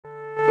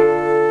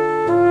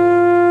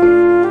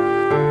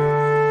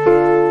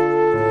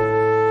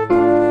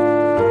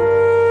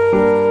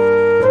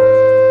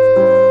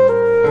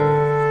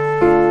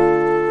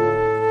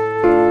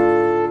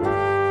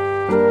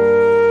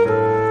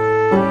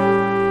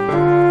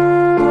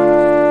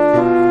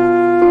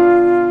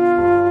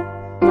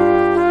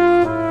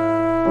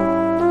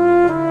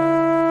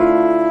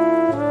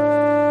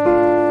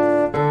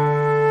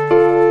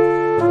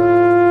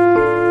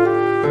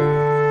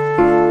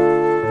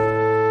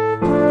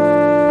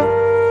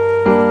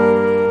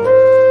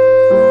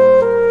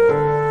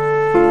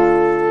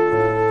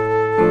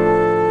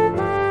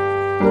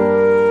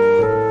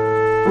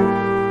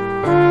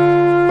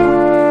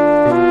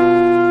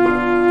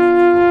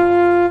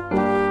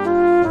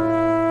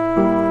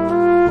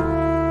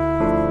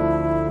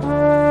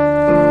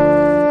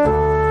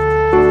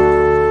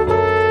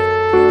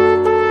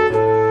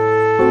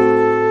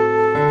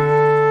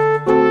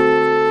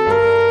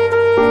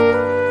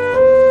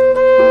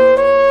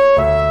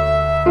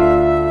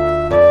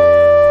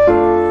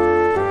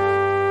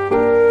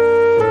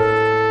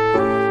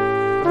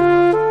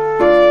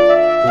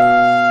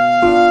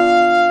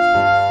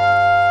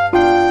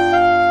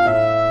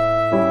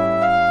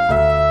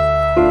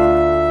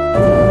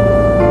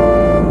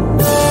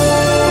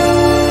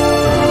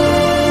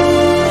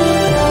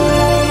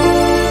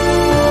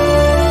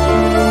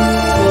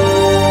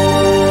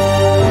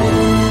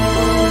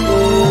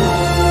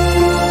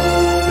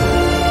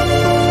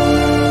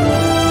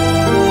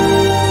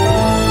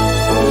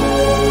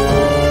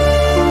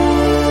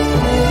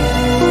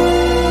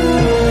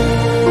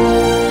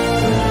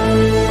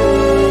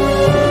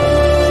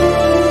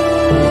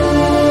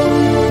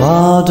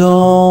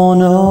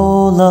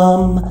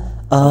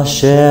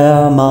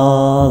אשר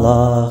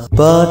מלך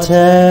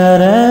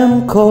בטרם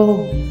כל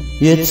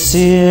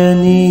יציר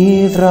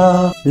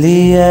נברא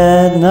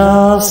ליד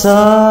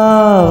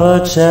נפשיו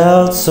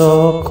של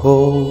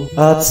צוקול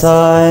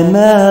עצי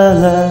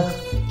מלך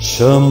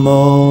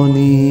שמו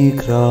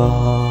נקרא.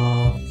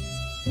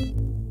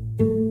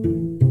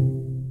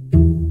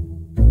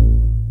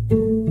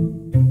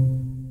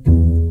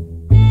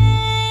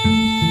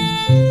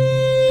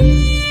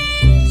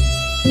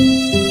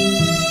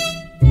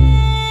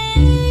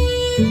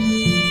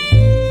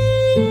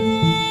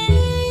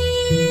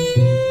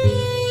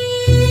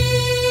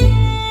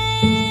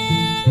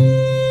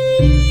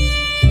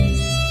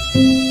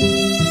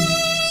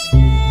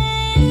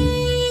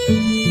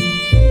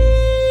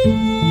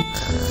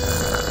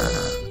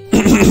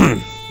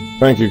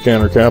 Thank you,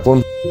 Cantor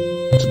Kaplan.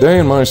 Today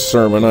in my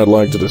sermon I'd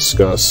like to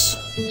discuss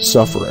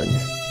suffering.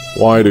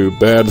 Why do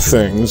bad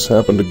things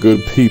happen to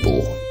good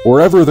people?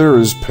 Wherever there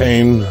is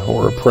pain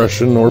or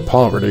oppression or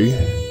poverty,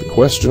 the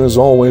question is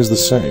always the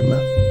same.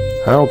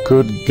 How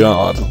could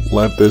God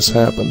let this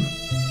happen?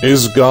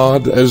 Is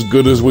God as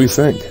good as we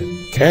think?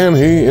 Can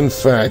He, in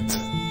fact,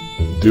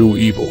 do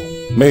evil?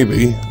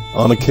 Maybe,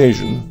 on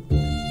occasion,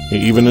 He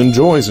even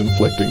enjoys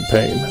inflicting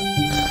pain.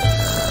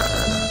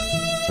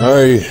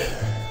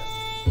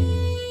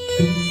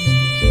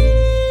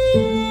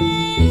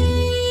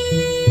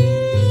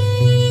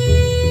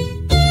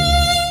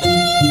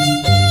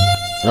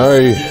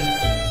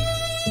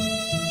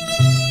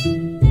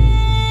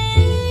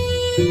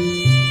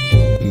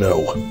 No,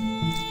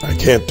 I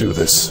can't do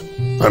this.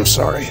 I'm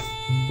sorry.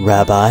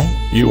 Rabbi?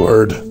 You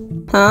heard.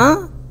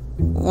 Huh?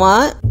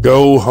 What?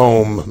 Go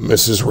home,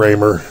 Mrs.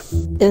 Raymer.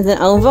 Is it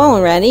over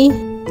already?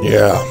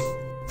 Yeah.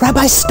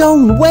 Rabbi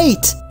Stone,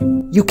 wait!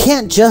 You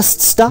can't just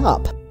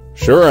stop.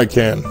 Sure I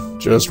can.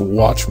 Just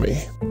watch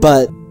me.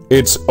 But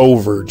It's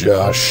over,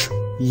 Josh.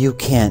 you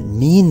can't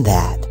mean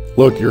that.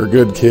 Look, you're a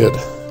good kid.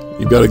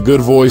 You've got a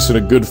good voice and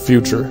a good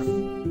future.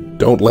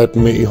 Don't let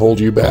me hold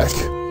you back.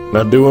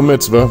 Now do a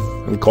mitzvah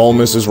and call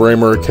Mrs.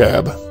 Raymer a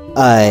cab.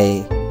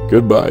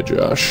 Goodbye,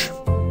 Josh.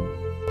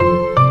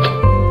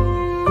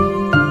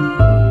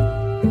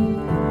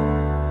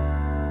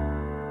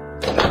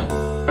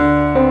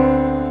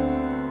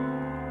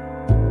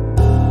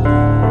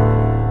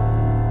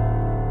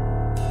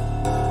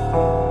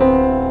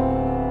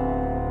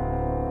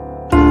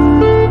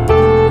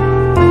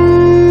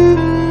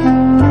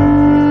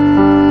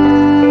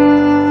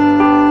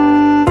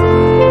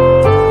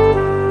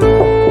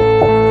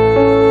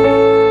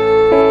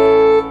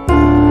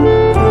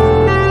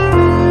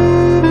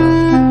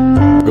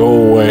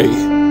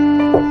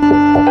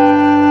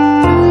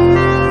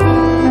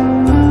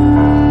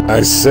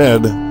 I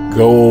said,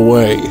 go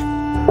away.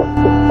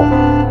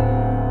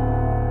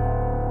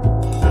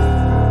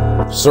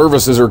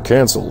 Services are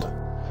canceled.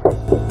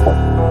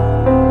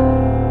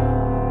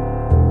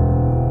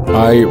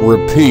 I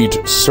repeat,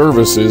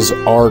 services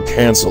are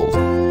canceled.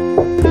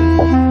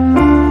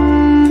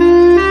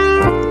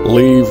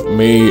 Leave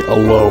me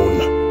alone.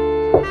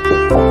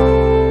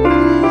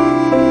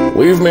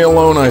 Leave me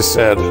alone, I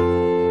said.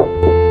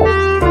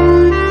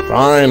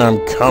 Fine, I'm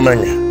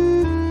coming.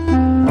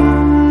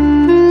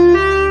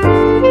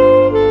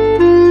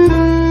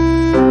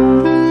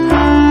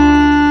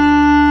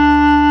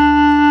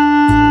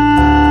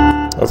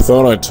 I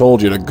thought I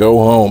told you to go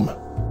home.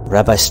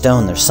 Rabbi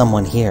Stone, there's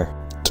someone here.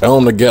 Tell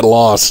him to get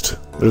lost.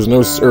 There's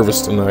no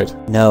service tonight.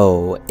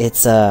 No,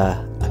 it's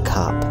a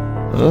cop.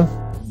 Huh?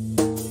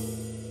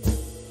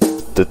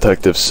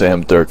 Detective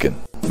Sam Durkin,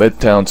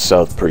 Midtown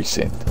South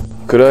Precinct.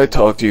 Could I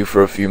talk to you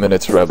for a few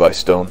minutes, Rabbi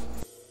Stone?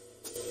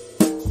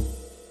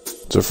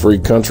 It's a free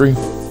country?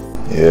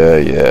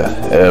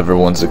 Yeah,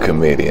 everyone's a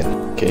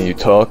comedian. Can you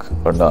talk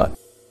or not?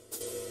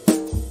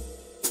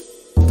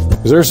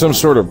 Is there some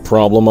sort of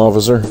problem,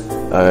 officer?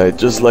 I'd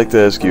just like to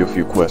ask you a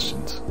few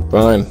questions.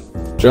 Fine.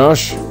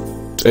 Josh,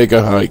 take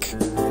a hike.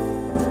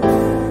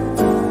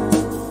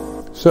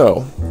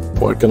 So,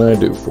 what can I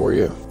do for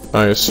you?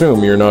 I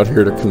assume you're not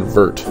here to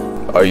convert.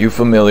 Are you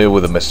familiar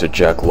with a Mr.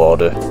 Jack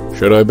Lauder?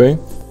 Should I be?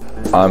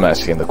 I'm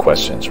asking the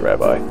questions,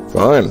 Rabbi.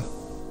 Fine.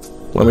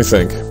 Let me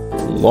think.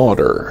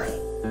 Lauder.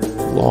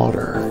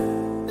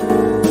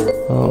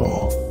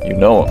 Oh. You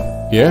know him?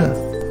 Yeah.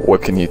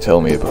 What can you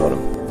tell me about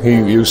him? He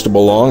used to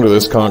belong to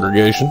this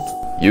congregation.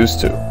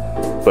 Used to,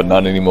 but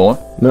not anymore?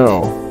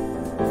 No.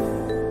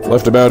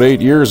 Left about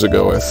 8 years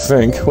ago, I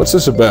think. What's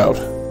this about?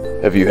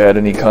 Have you had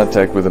any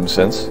contact with him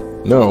since?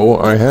 No,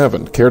 I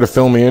haven't. Care to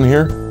fill me in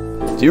here?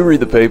 Do you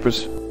read the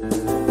papers?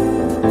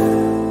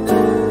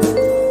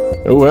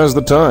 Who has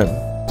the time?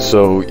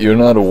 So, you're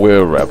not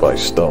aware, Rabbi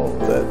Stone,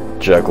 that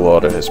Jack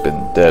Lauder has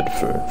been dead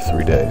for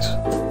 3 days?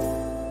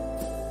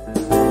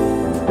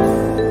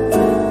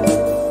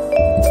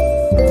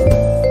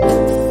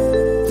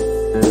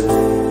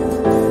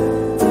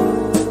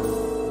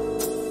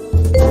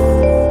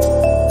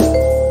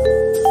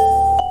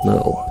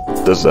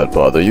 No. Does that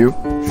bother you?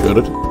 Should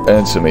it?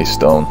 Answer me,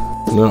 Stone.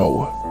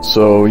 No.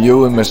 So,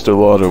 you and Mr.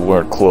 Lauder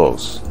weren't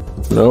close?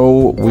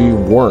 No, we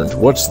weren't.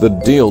 What's the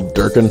deal,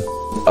 Durkin?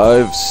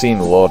 I've seen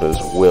Lauder's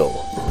will.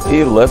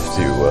 He left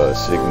you a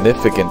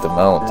significant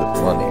amount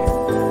of money.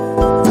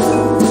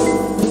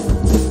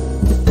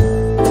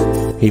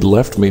 He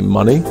left me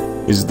money?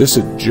 Is this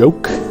a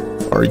joke?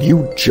 Are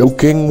you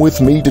joking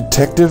with me,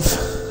 detective?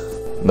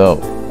 No,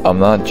 I'm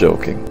not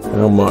joking.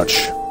 How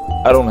much?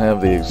 I don't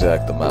have the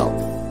exact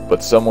amount,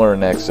 but somewhere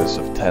in excess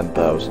of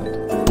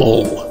 10,000.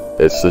 Bull.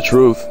 It's the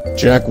truth.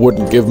 Jack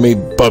wouldn't give me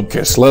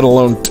bubkiss, let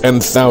alone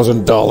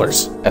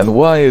 $10,000. And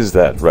why is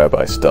that,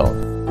 Rabbi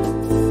Stone?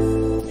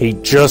 He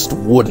just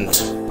wouldn't.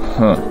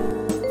 Huh.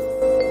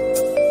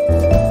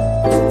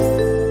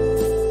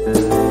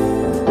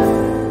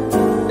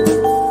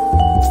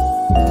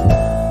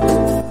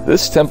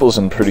 This temple's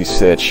in pretty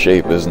sad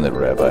shape, isn't it,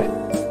 Rabbi?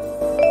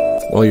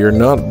 Well, you're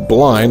not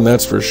blind,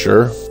 that's for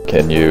sure.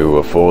 Can you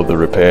afford the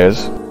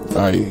repairs?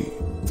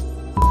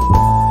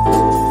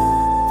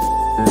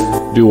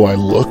 Do I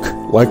look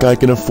like I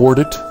can afford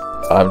it?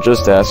 I'm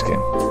just asking.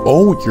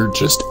 Oh, you're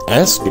just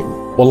asking.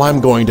 Well,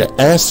 I'm going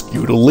to ask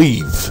you to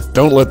leave.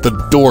 Don't let the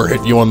door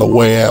hit you on the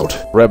way out.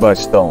 Rabbi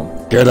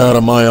Stone. Get out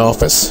of my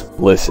office.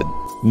 Listen.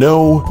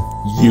 No,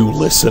 you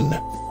listen.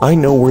 I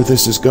know where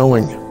this is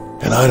going,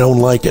 and I don't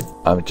like it.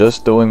 I'm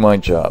just doing my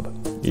job.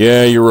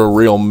 Yeah, you're a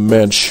real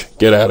mensch.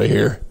 Get out of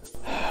here.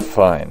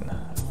 Fine.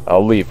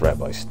 I'll leave,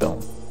 Rabbi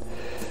Stone.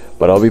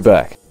 But I'll be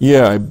back.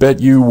 Yeah, I bet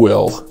you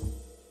will.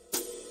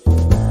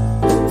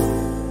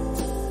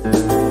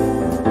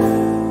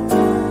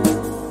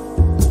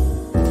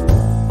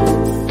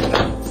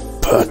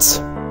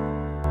 Putz.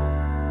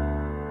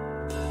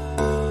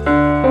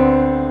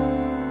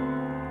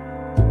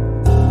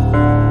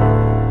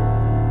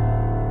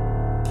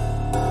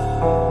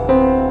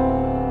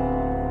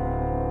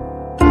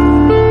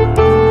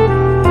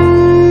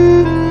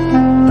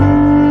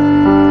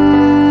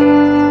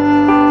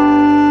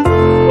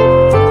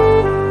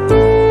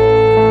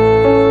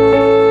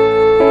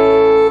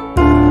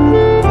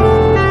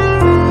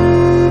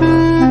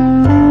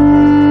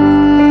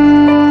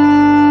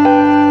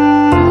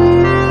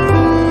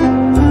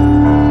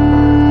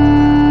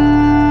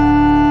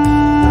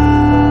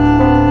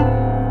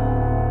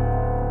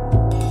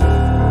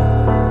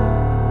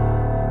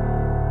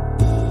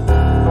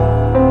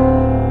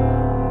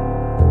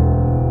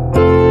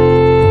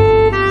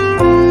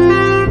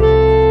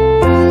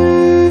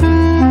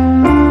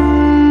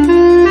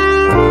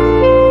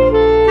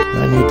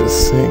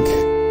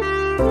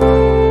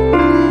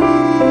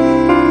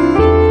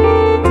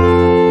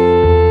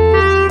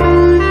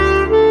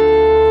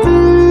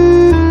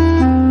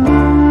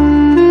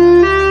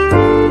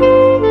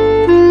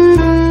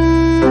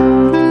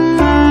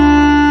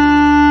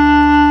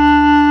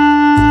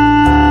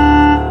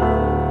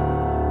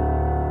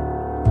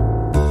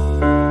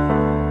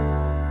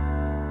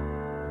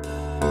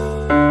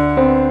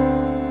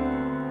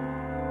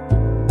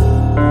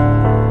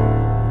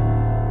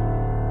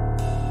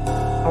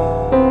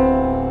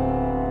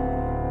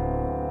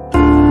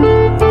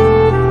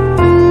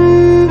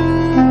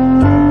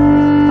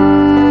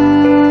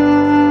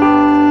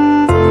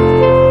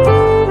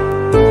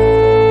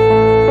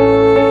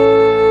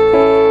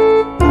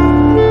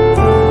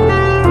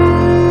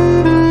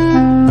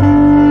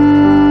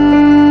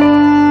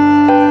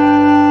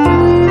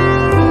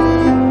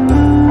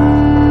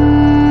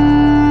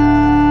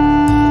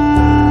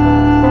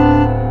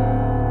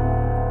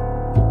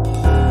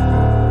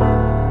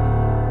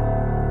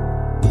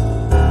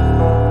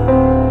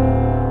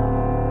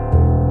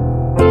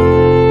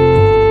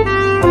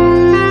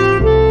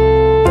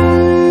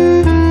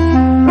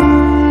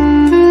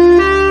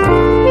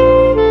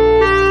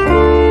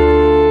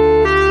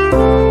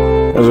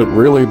 Has it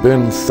really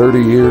been 30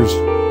 years?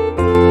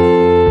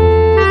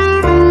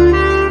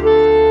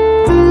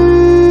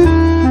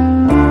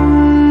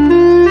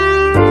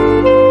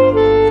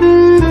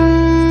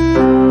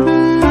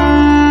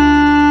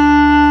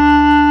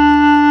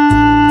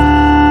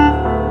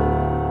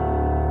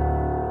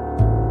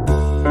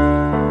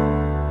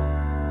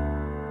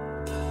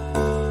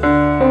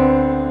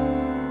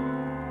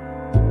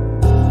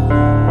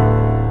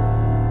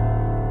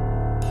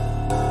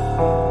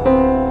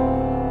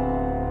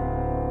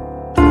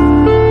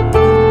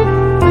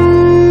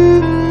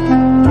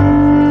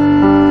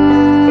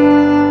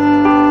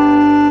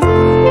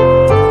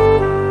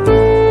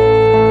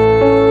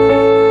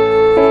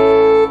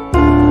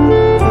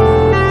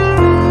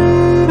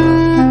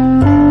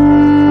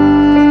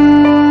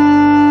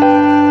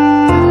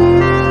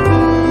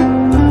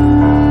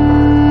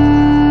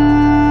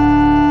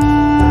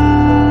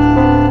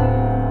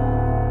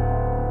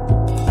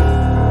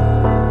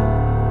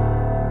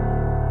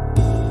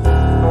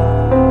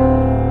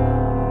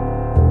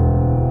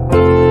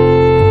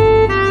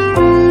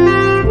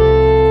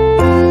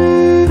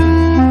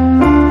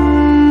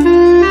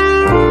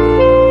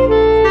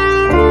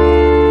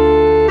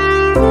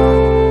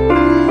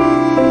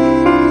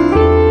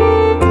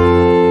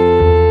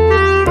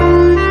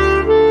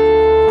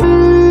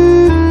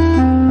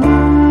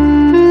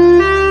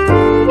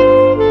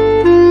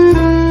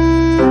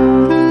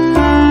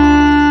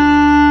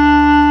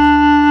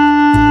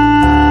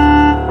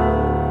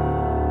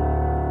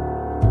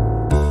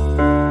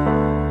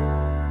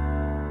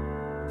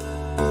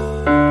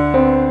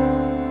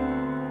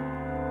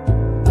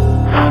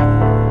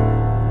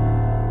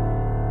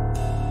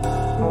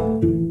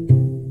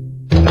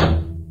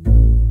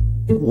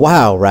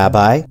 Wow,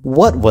 Rabbi,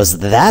 what was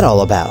that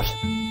all about?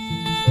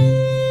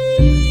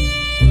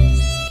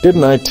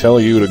 Didn't I tell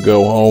you to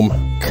go home?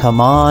 Come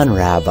on,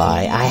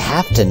 Rabbi, I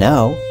have to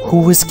know.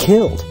 Who was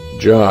killed?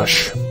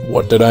 Josh,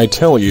 what did I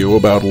tell you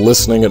about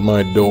listening at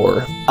my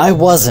door? I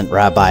wasn't,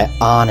 Rabbi,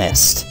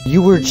 honest.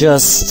 You were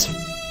just...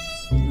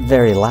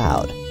 very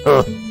loud.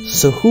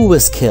 So who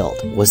was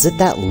killed? Was it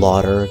that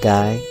Lauder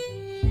guy?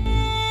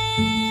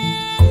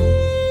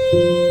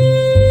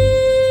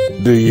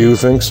 Do you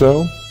think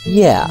so?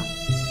 Yeah.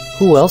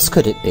 Who else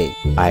could it be?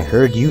 I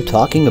heard you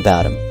talking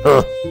about him.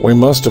 We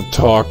must have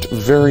talked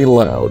very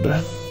loud.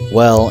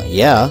 Well,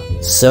 yeah.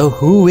 So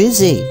who is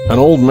he? An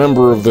old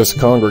member of this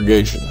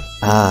congregation.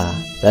 Ah,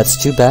 that's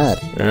too bad.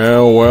 Yeah,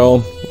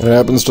 well, it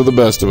happens to the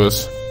best of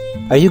us.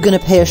 Are you gonna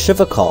pay a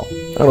Shivah call?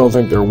 I don't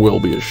think there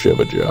will be a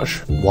Shivah,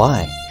 Josh.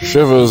 Why?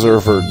 Shivas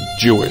are for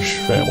Jewish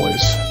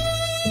families.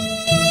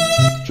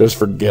 Just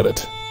forget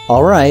it.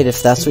 Alright,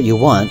 if that's what you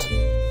want.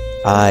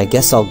 I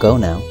guess I'll go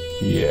now.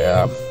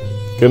 Yeah.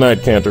 Good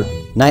night, Cantor.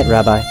 Night,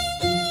 Rabbi.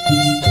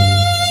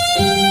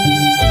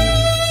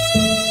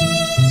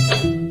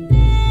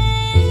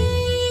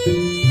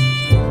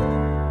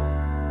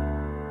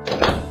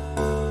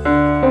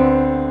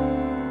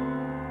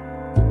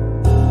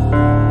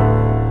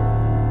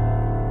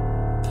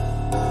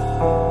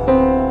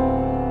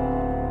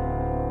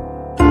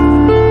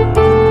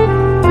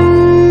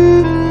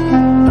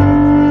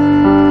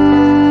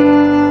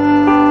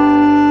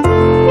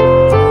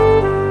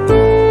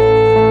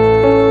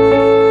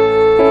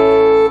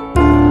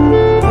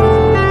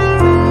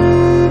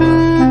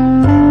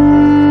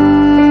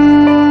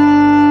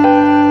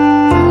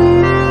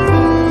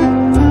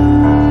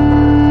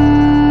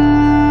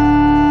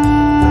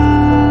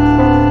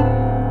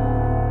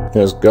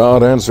 Has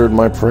God answered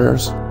my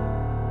prayers?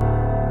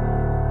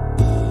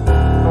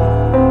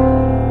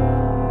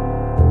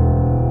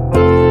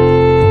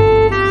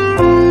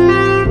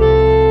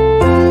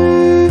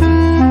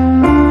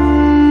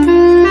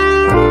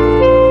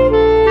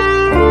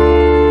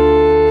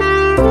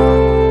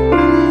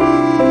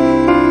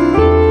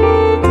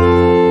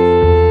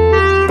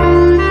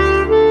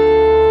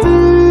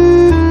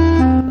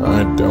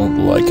 I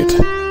don't like it.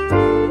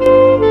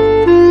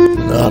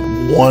 Not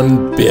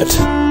one bit.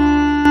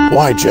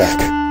 Why, Jack?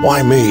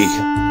 Why me?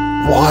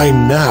 Why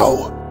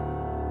now?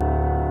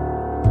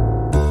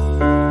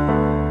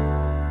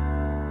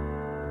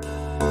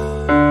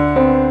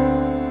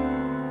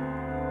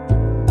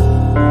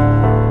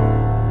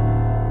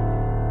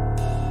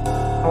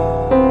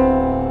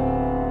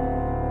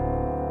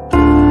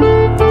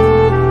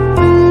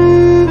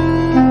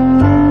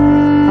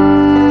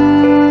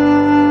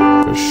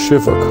 A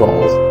Shivah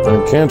call.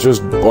 I can't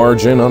just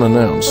barge in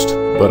unannounced,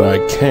 but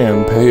I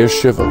can pay a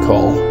Shivah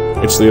call.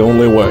 It's the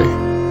only way.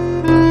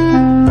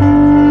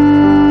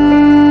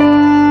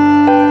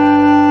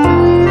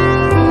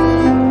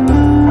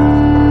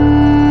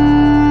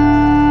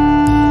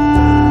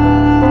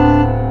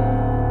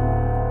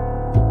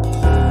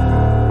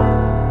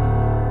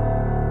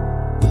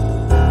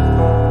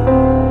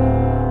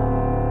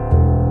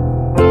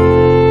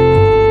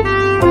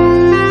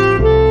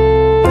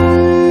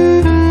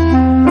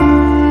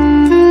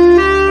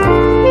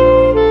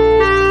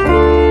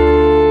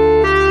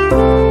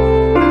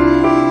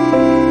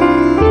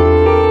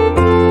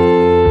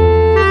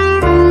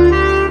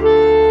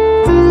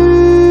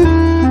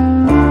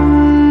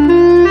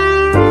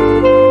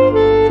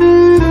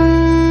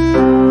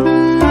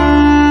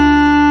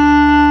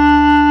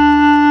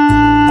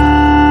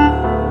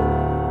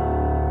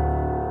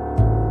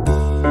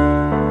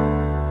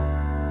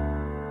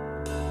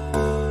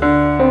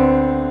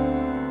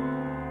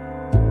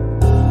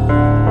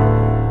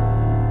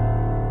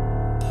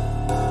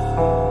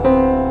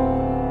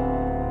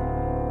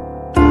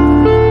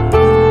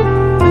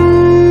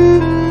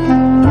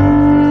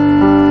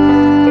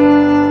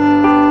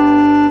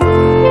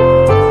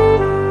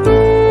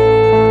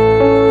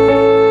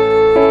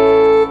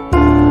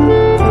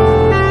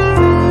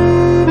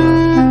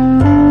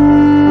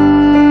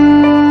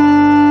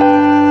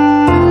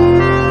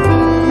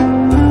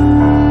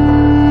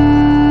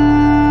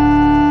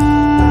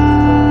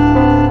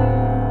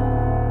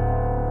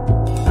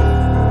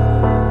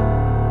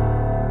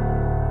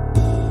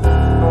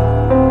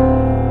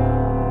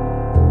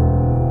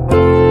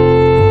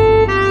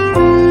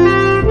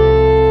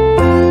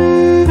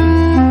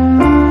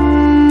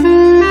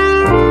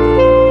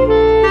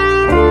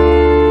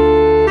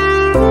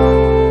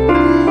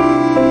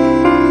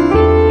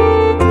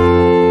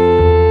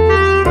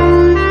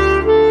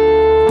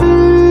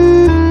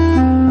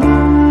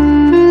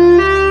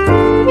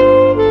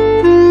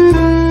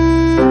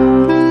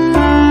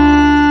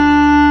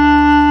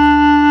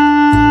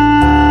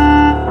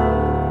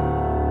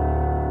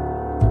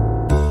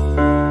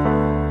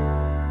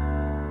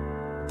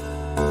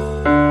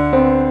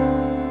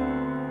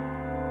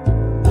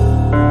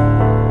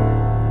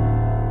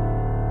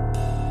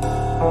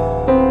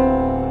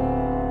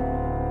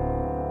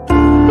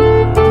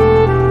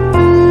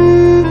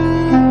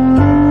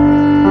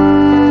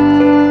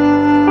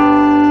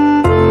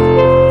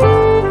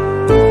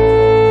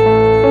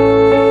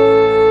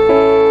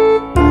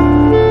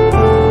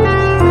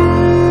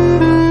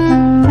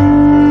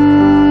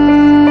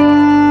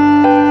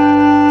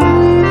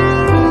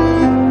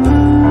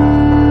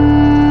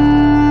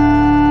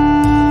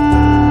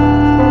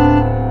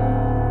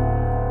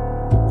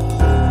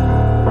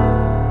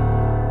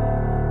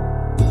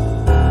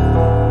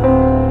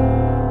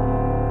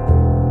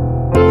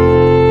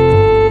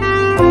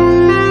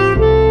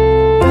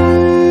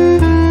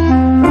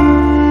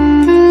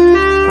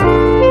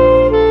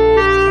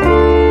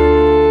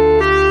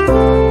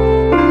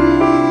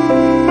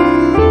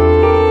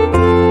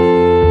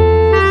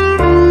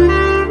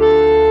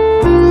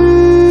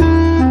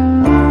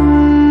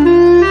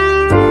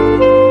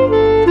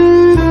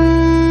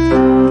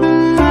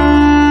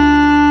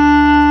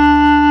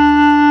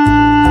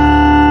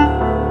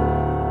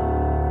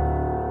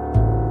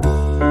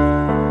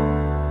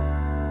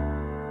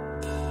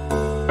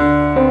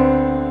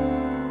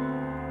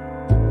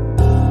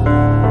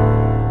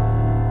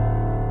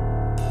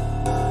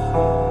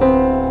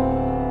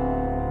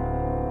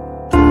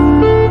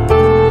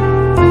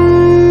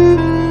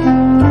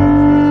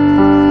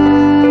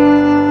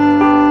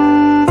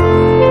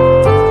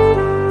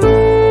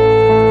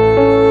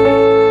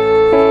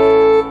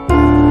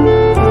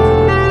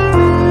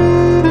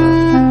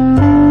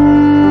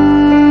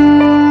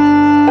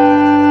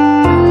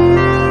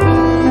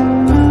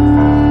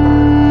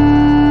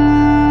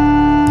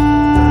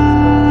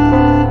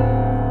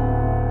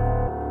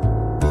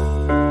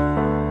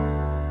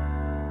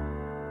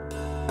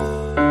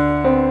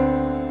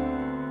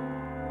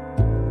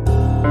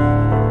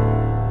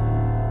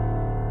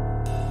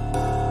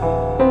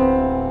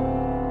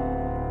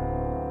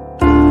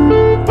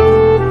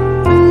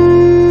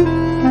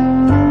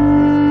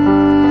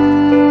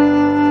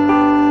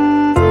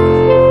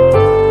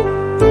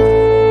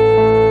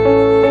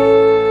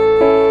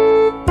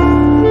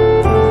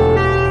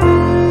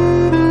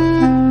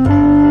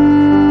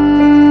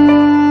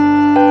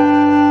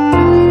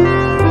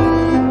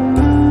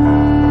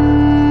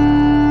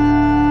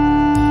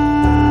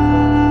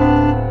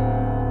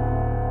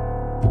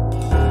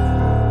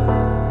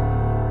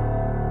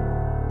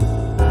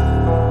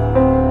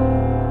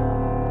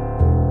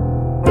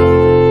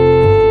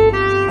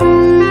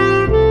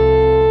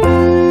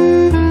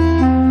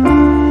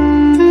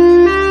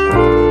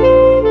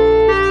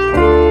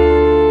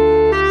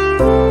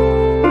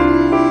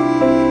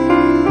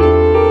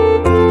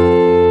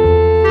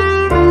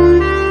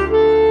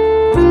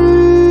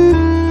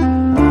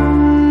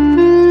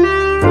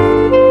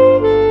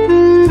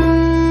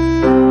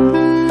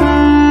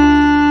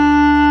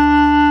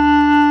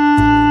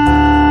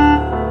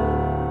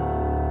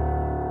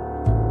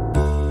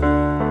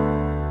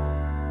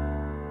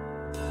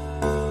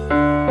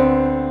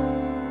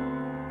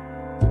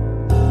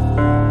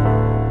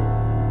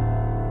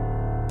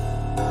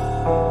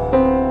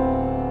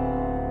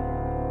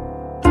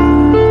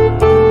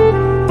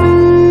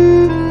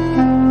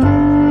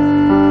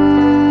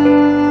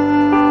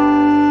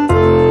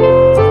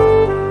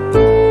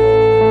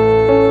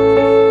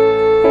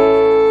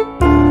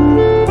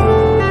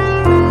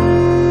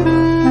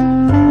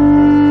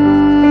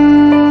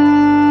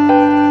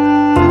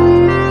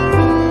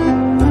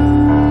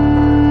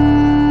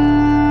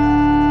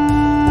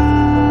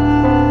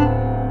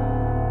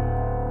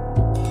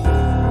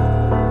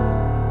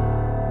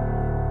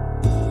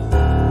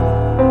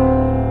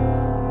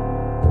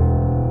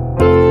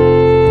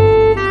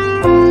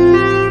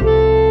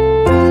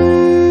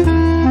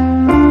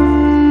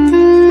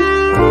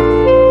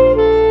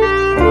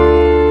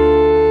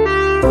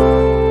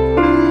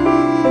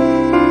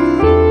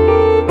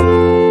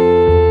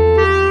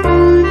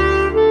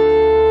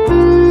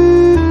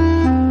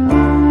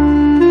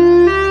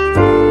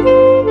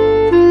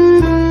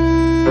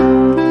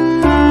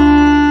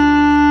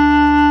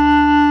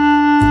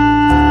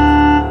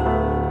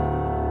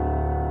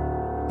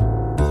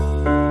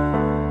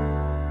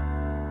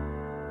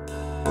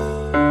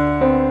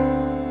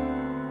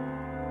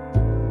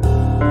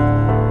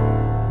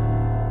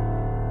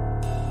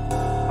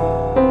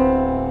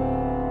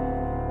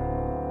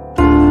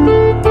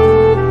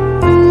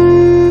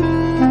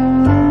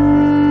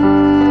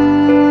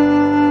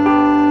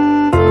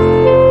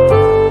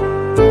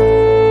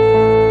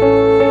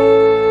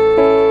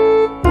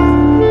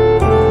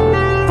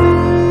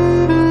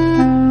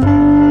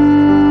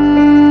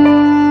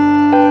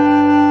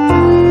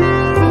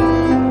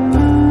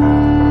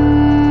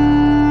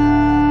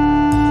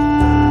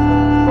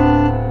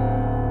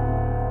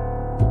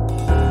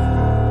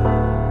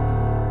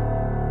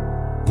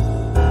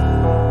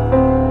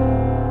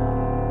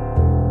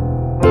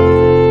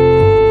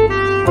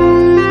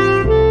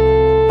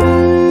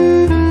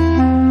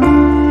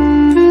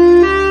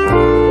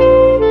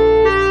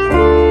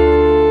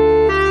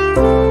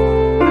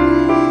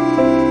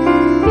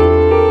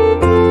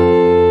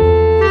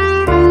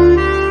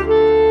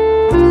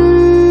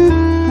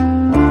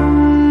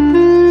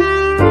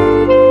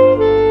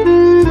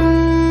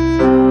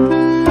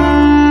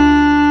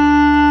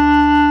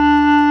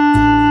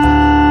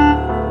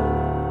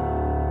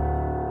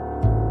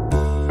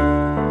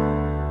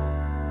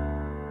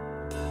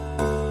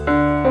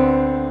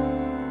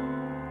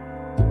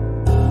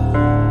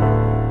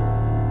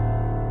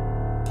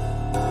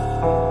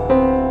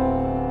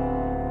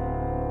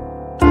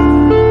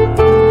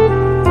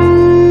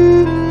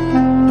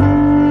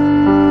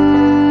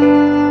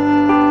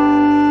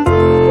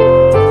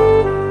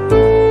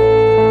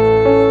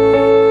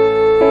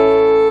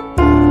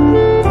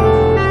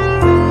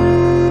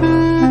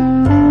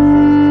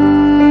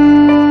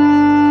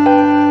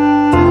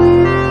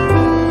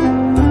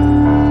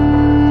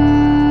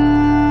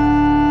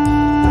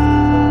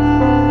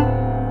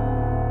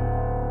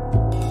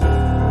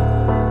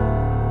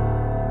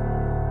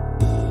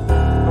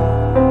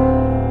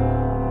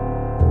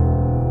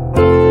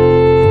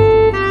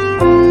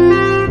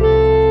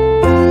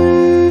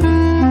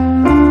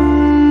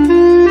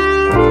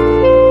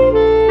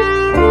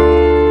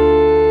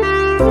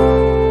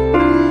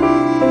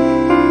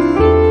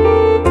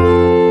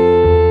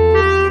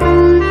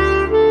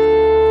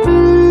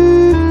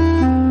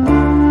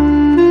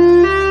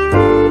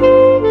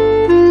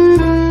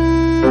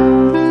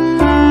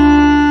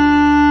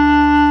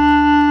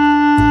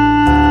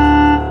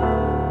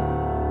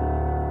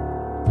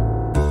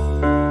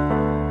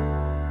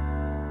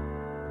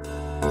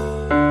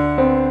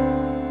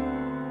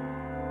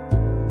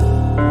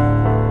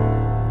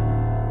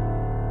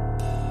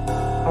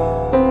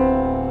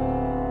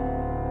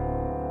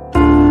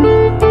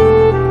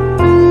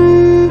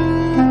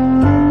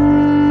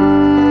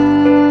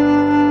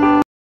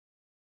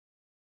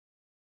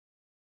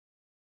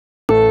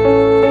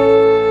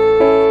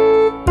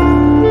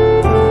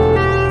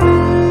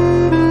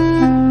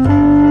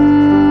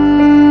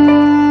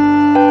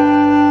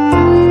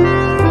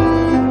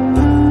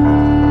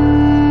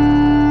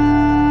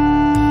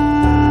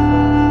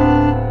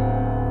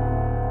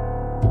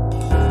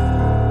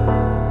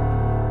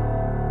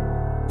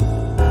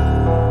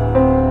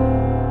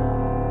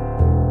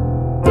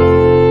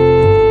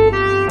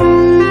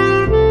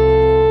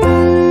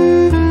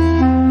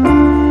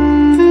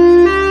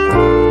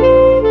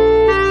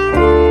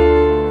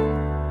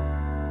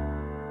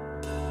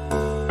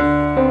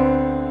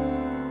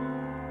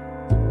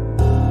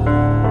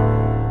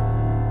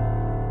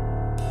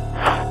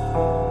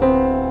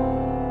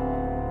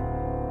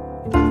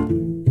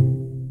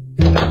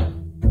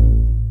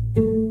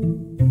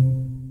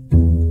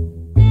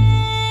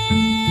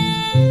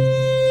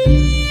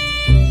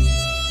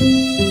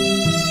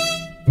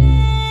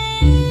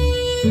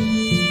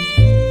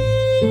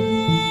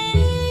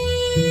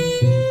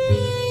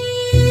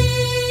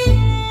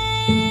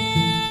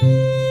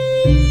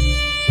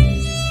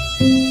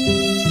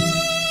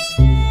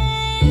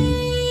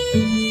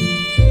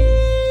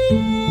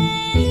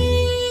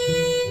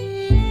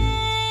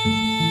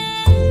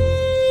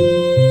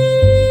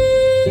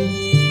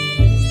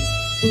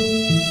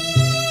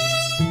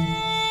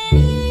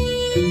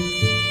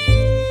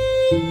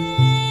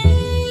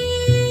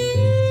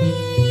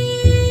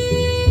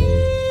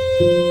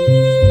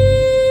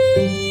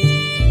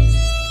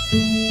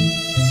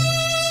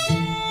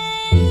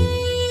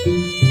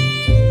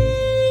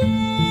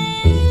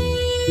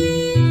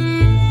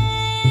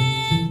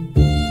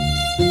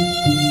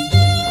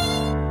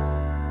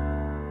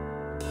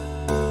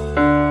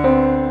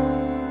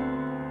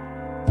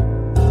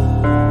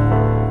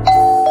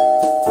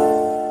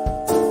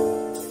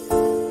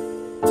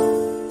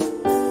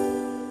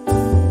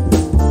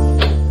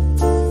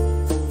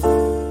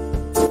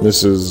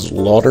 Mrs.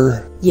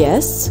 Lauder?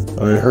 Yes?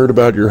 I heard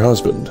about your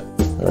husband.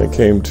 I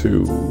came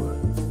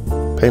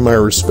to pay my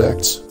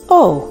respects.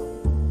 Oh,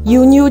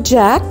 you knew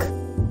Jack?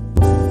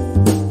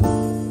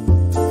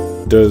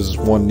 Does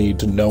one need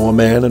to know a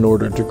man in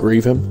order to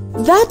grieve him?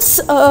 That's,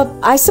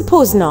 I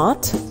suppose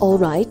not. All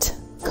right.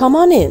 Come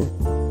on in.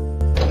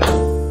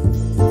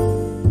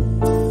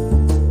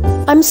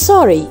 I'm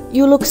sorry,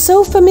 you look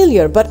so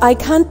familiar, but I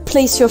can't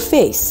place your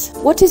face.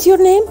 What is your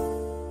name?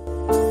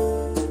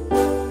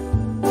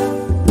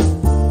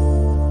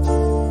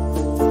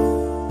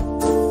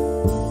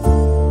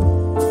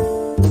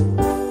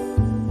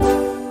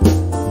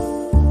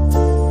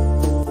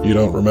 You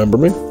don't remember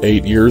me?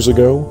 8 years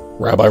ago,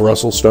 Rabbi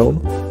Russell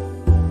Stone?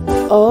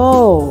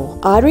 Oh,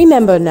 I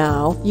remember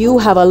now. You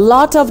have a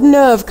lot of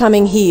nerve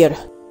coming here.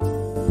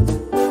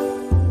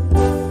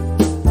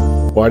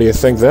 Why do you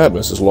think that,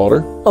 Mrs.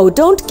 Lauder? Oh,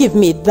 don't give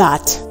me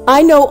that.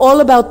 I know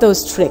all about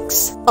those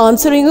tricks.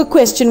 Answering a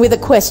question with a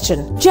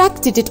question.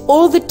 Jack did it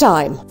all the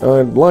time.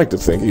 I'd like to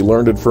think he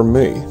learned it from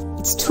me.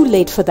 It's too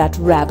late for that,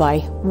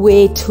 Rabbi.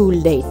 Way too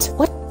late.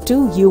 What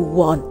do you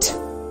want?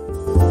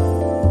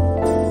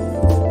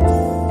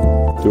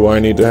 Do I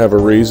need to have a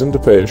reason to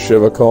pay a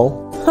Shivah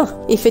call?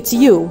 If it's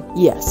you,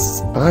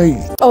 yes.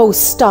 Oh,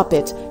 stop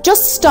it.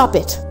 Just stop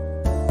it.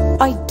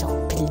 I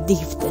don't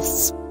believe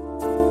this.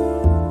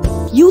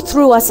 You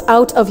threw us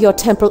out of your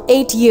temple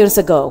 8 years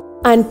ago,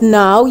 and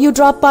now you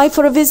drop by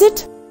for a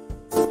visit?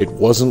 It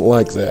wasn't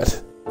like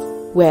that.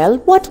 Well,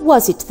 what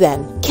was it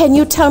then? Can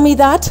you tell me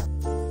that?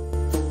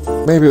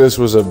 Maybe this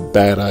was a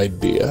bad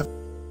idea.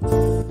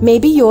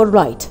 Maybe you're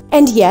right,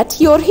 and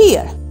yet you're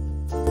here.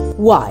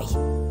 Why?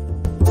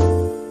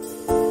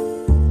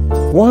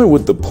 Why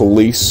would the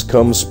police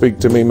come speak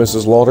to me,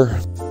 Mrs. Lauder?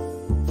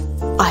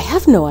 I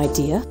have no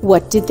idea.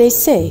 What did they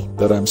say?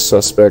 That I'm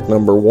suspect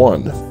number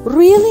 1.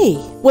 Really?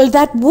 Well,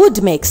 that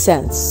would make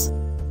sense.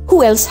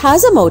 Who else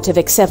has a motive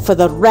except for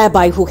the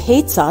rabbi who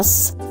hates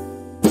us?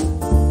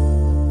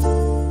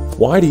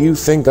 Why do you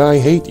think I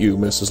hate you,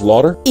 Mrs.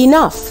 Lauder?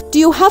 Enough. Do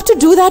you have to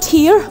do that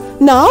here?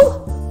 Now?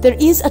 There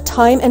is a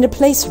time and a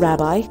place,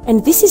 Rabbi,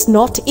 and this is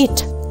not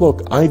it.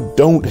 Look, I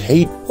don't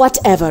hate...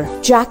 Whatever.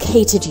 Jack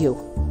hated you.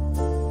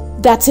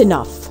 That's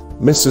enough.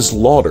 Mrs.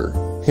 Lauder,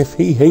 if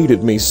he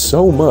hated me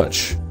so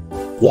much,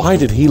 why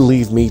did he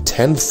leave me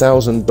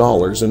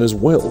 $10,000 in his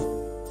will?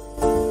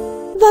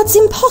 That's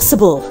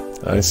impossible.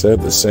 I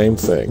said the same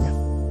thing.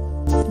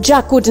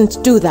 Jack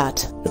wouldn't do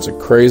that. It's a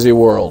crazy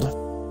world.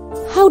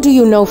 How do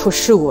you know for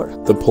sure?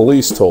 The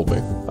police told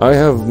me. I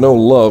have no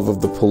love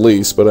of the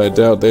police, but I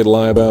doubt they'd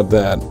lie about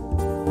that.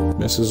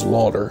 Mrs.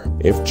 Lauder,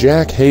 if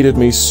Jack hated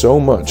me so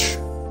much,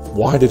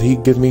 why did he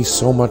give me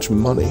so much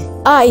money?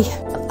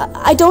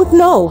 I don't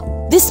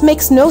know. This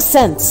makes no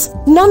sense.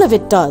 None of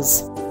it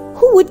does.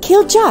 Who would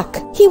kill Jack?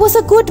 He was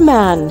a good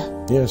man.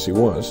 Yes, he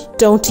was.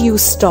 Don't you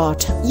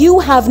start. You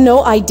have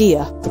no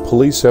idea. The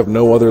police have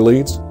no other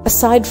leads?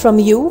 Aside from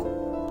you?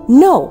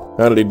 No.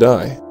 How did he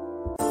die?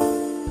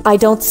 I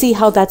don't see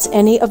how that's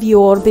any of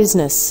your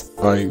business.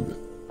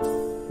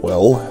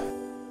 Well,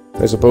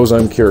 I suppose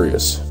I'm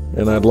curious,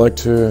 and I'd like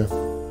to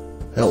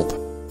help.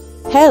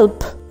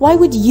 Help? Why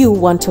would you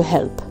want to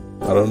help?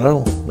 I don't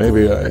know.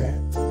 Maybe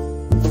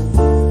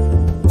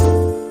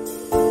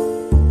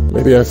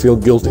I feel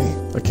guilty.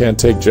 I can't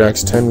take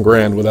Jack's 10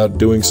 grand without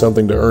doing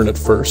something to earn it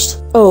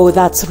first. Oh,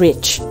 that's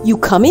rich. You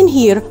come in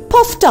here,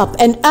 puffed up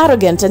and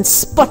arrogant and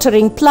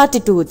sputtering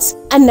platitudes,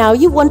 and now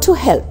you want to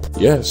help.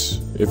 Yes,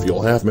 if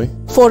you'll have me.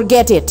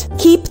 Forget it.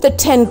 Keep the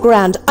 10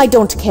 grand. I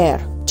don't care.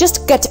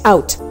 Just get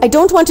out. I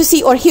don't want to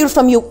see or hear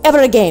from you ever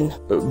again.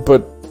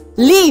 But...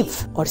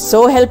 Leave, or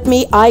so help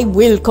me, I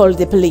will call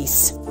the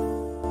police.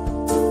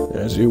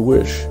 As you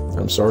wish.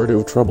 I'm sorry to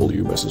have troubled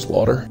you, Mrs.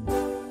 Lauder.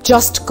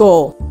 Just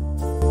go.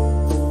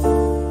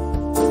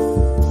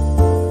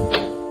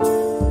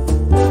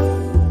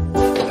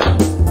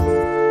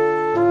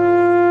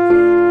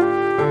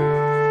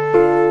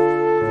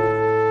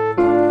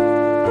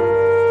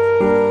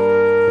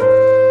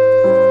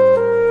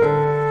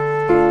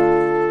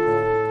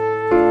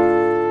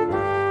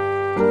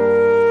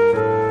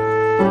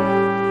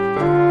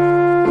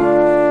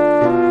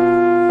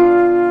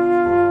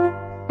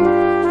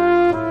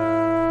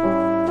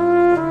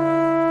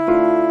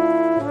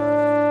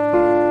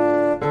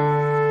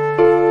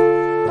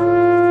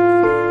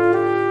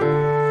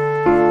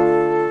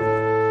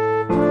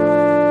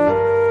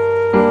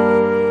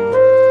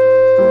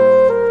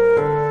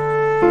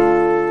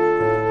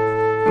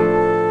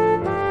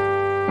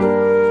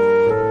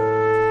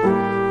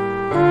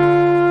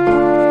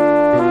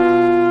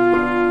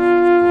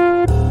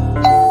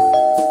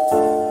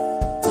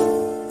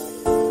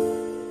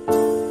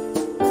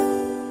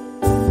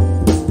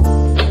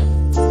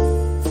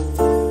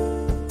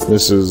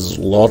 Mrs.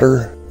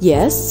 Lauder?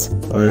 Yes?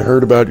 I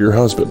heard about your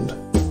husband.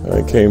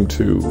 I came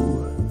to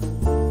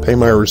pay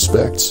my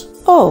respects.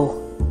 Oh,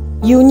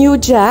 you knew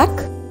Jack?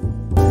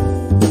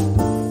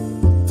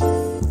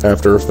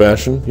 After a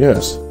fashion,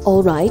 yes.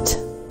 All right.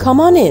 Come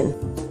on in.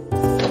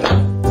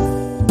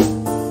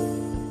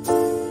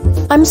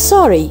 I'm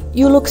sorry,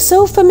 you look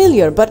so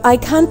familiar, but I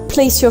can't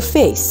place your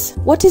face.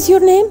 What is your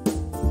name?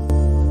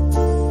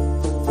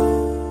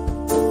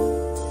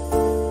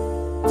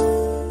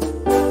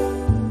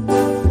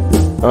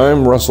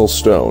 I'm Russell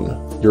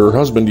Stone. Your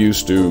husband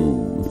used to...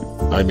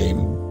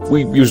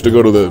 we used to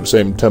go to the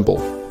same temple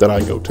that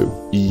I go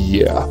to.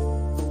 Yeah.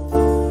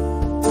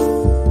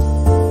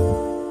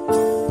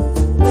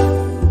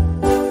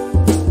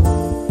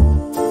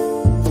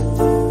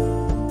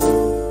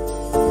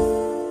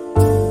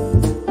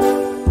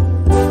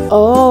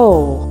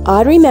 Oh,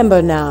 I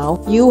remember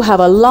now. You have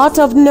a lot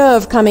of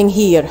nerve coming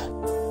here.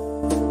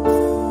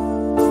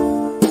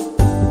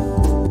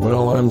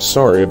 Well, I'm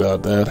sorry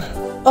about that.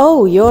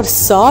 Oh, you're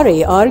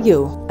sorry, are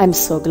you? I'm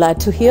so glad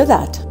to hear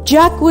that.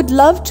 Jack would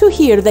love to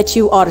hear that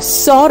you are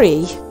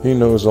sorry. He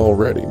knows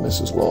already,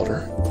 Mrs.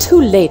 Lauder.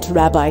 Too late,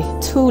 Rabbi.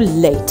 Too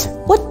late.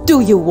 What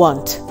do you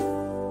want?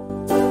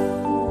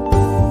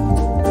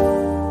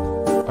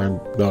 I'm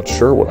not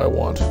sure what I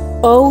want.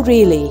 Oh,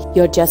 really?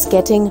 You're just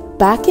getting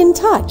back in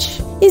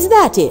touch. Is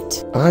that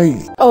it?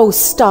 Oh,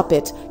 stop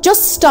it.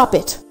 Just stop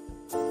it.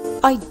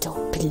 I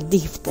don't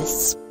believe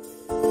this.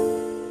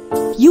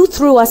 You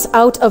threw us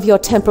out of your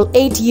temple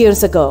 8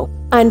 years ago,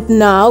 and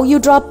now you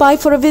drop by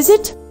for a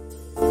visit?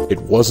 It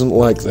wasn't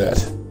like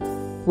that.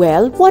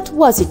 Well, what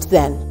was it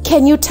then?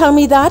 Can you tell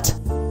me that?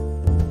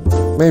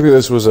 Maybe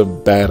this was a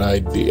bad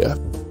idea.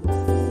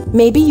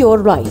 Maybe you're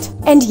right,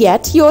 and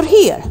yet you're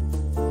here.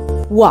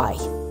 Why?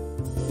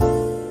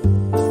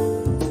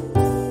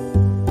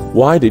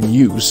 Why did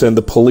you send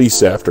the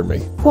police after me?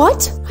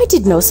 What? I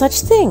did no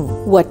such thing.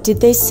 What did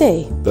they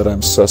say? That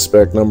I'm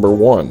suspect number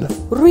 1.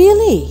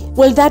 Really?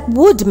 Well, that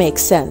would make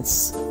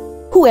sense.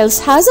 Who else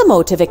has a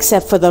motive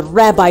except for the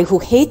rabbi who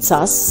hates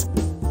us?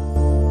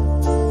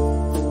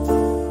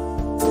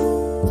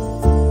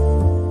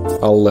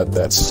 I'll let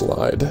that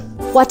slide.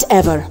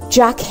 Whatever.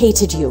 Jack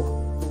hated you.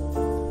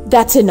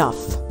 That's enough.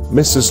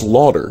 Mrs.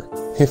 Lauder,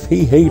 if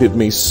he hated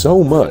me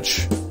so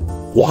much,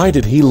 why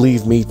did he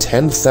leave me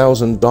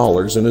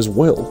 $10,000 in his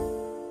will?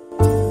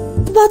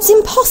 That's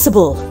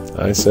impossible.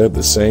 I said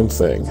the same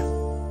thing.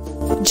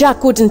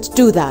 Jack wouldn't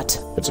do that.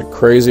 It's a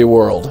crazy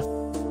world.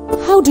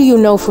 How do you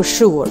know for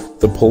sure?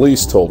 The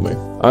police told me.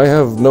 I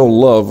have no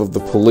love of the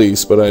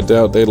police, but I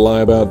doubt they'd lie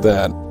about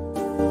that.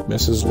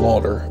 Mrs.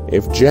 Lauder,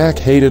 if Jack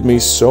hated me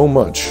so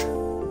much,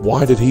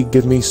 why did he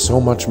give me so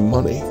much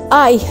money?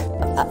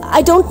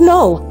 I don't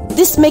know.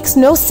 This makes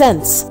no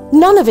sense.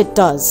 None of it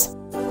does.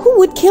 Who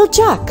would kill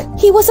Jack?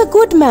 He was a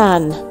good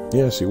man.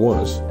 Yes, he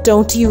was.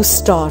 Don't you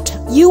start.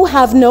 You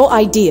have no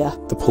idea.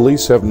 The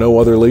police have no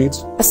other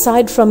leads?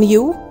 Aside from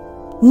you?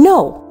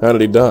 No. How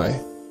did he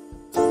die?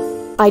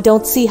 I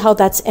don't see how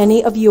that's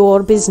any of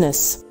your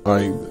business.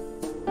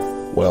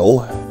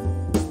 Well,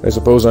 I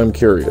suppose I'm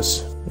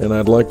curious, and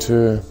I'd like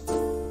to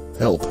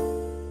help.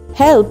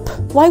 Help?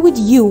 Why would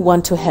you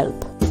want to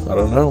help? I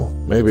don't know.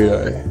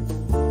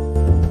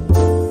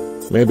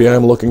 Maybe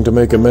I'm looking to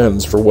make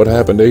amends for what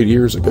happened 8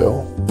 years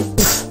ago.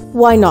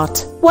 Why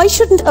not? Why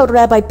shouldn't a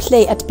rabbi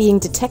play at being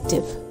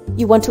detective?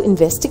 You want to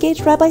investigate,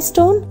 Rabbi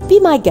Stone? Be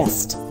my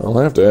guest. I'll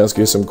have to ask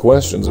you some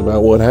questions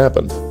about what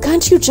happened.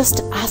 Can't you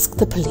just ask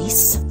the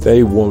police?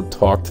 They won't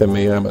talk to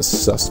me. I'm a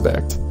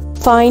suspect.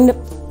 Fine.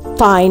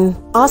 Fine.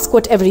 Ask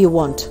whatever you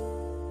want.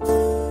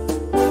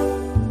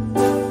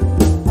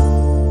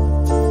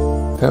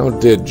 How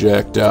did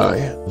Jack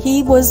die?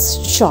 He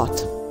was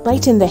shot.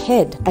 Right in the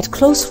head, at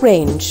close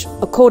range,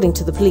 according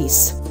to the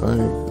police.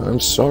 I'm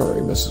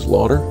sorry, Mrs.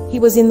 Lauder. He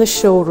was in the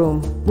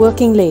showroom,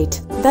 working late.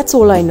 That's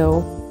all I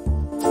know.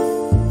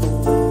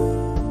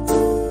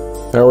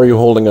 How are you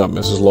holding up,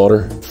 Mrs.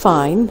 Lauder?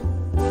 Fine.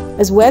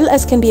 As well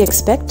as can be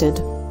expected.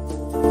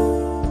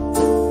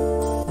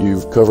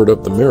 You've covered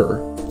up the mirror.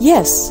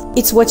 Yes,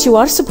 it's what you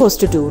are supposed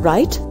to do,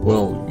 right?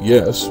 Well,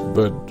 yes,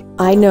 but...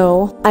 I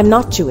know. I'm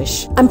not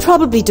Jewish. I'm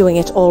probably doing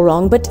it all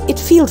wrong, but it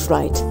feels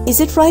right.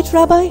 Is it right,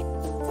 Rabbi?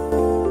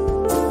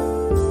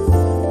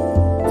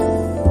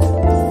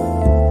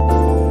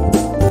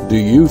 Do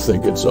you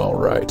think it's all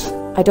right?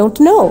 I don't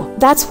know.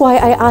 That's why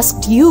I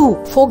asked you.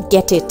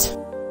 Forget it.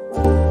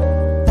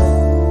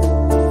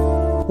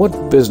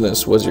 What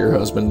business was your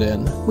husband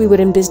in? We were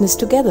in business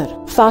together.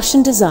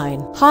 Fashion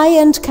design.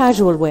 High-end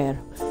casual wear.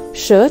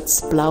 Shirts,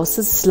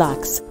 blouses,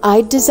 slacks.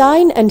 I'd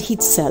design and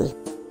he'd sell.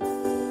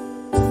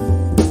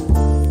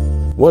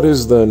 What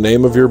is the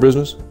name of your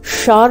business?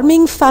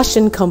 Charming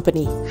Fashion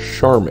Company.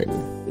 Charming.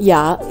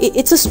 Yeah,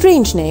 it's a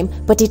strange name,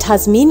 but it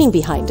has meaning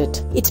behind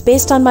it. It's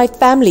based on my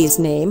family's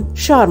name,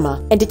 Sharma,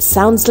 and it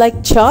sounds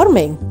like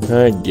charming.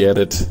 I get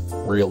it.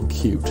 Real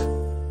cute.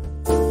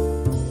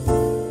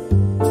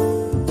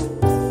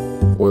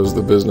 Was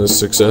the business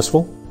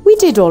successful? We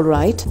did all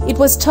right. It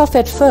was tough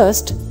at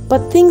first,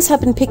 but things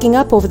have been picking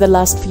up over the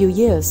last few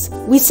years.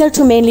 We sell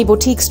to mainly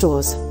boutique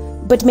stores,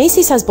 but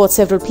Macy's has bought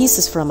several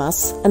pieces from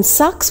us, and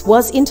Saks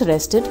was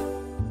interested.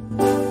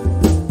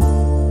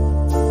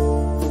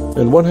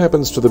 And what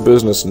happens to the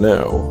business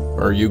now?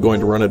 Are you going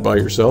to run it by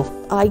yourself?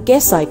 I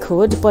guess I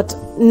could, but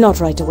not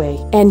right away.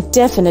 And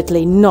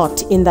definitely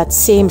not in that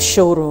same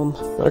showroom.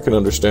 I can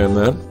understand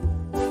that.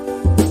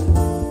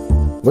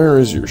 Where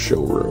is your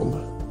showroom?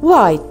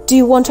 Why? Do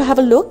you want to have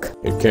a look?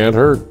 It can't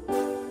hurt.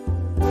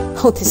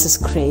 Oh, this is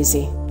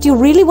crazy. Do you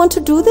really want to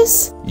do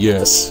this?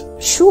 Yes.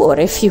 Sure,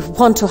 if you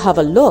want to have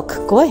a look,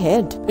 go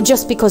ahead.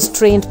 Just because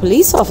trained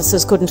police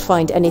officers couldn't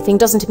find anything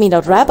doesn't mean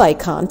a rabbi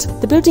can't.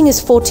 The building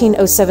is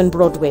 1407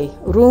 Broadway,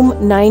 room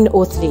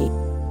 903.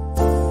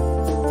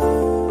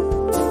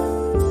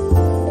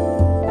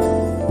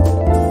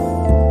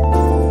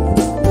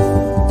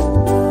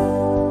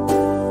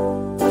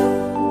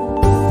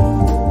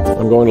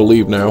 I'm going to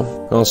leave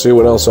now. I'll see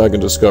what else I can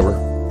discover.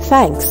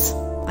 Thanks,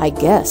 I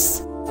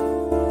guess.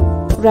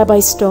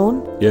 Rabbi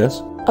Stone?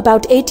 Yes?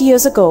 About 8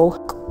 years ago,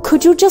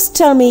 could you just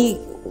tell me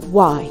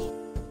why?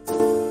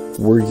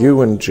 Were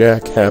you and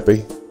Jack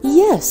happy?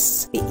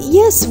 Yes,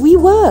 we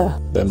were.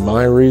 Then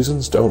my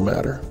reasons don't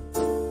matter.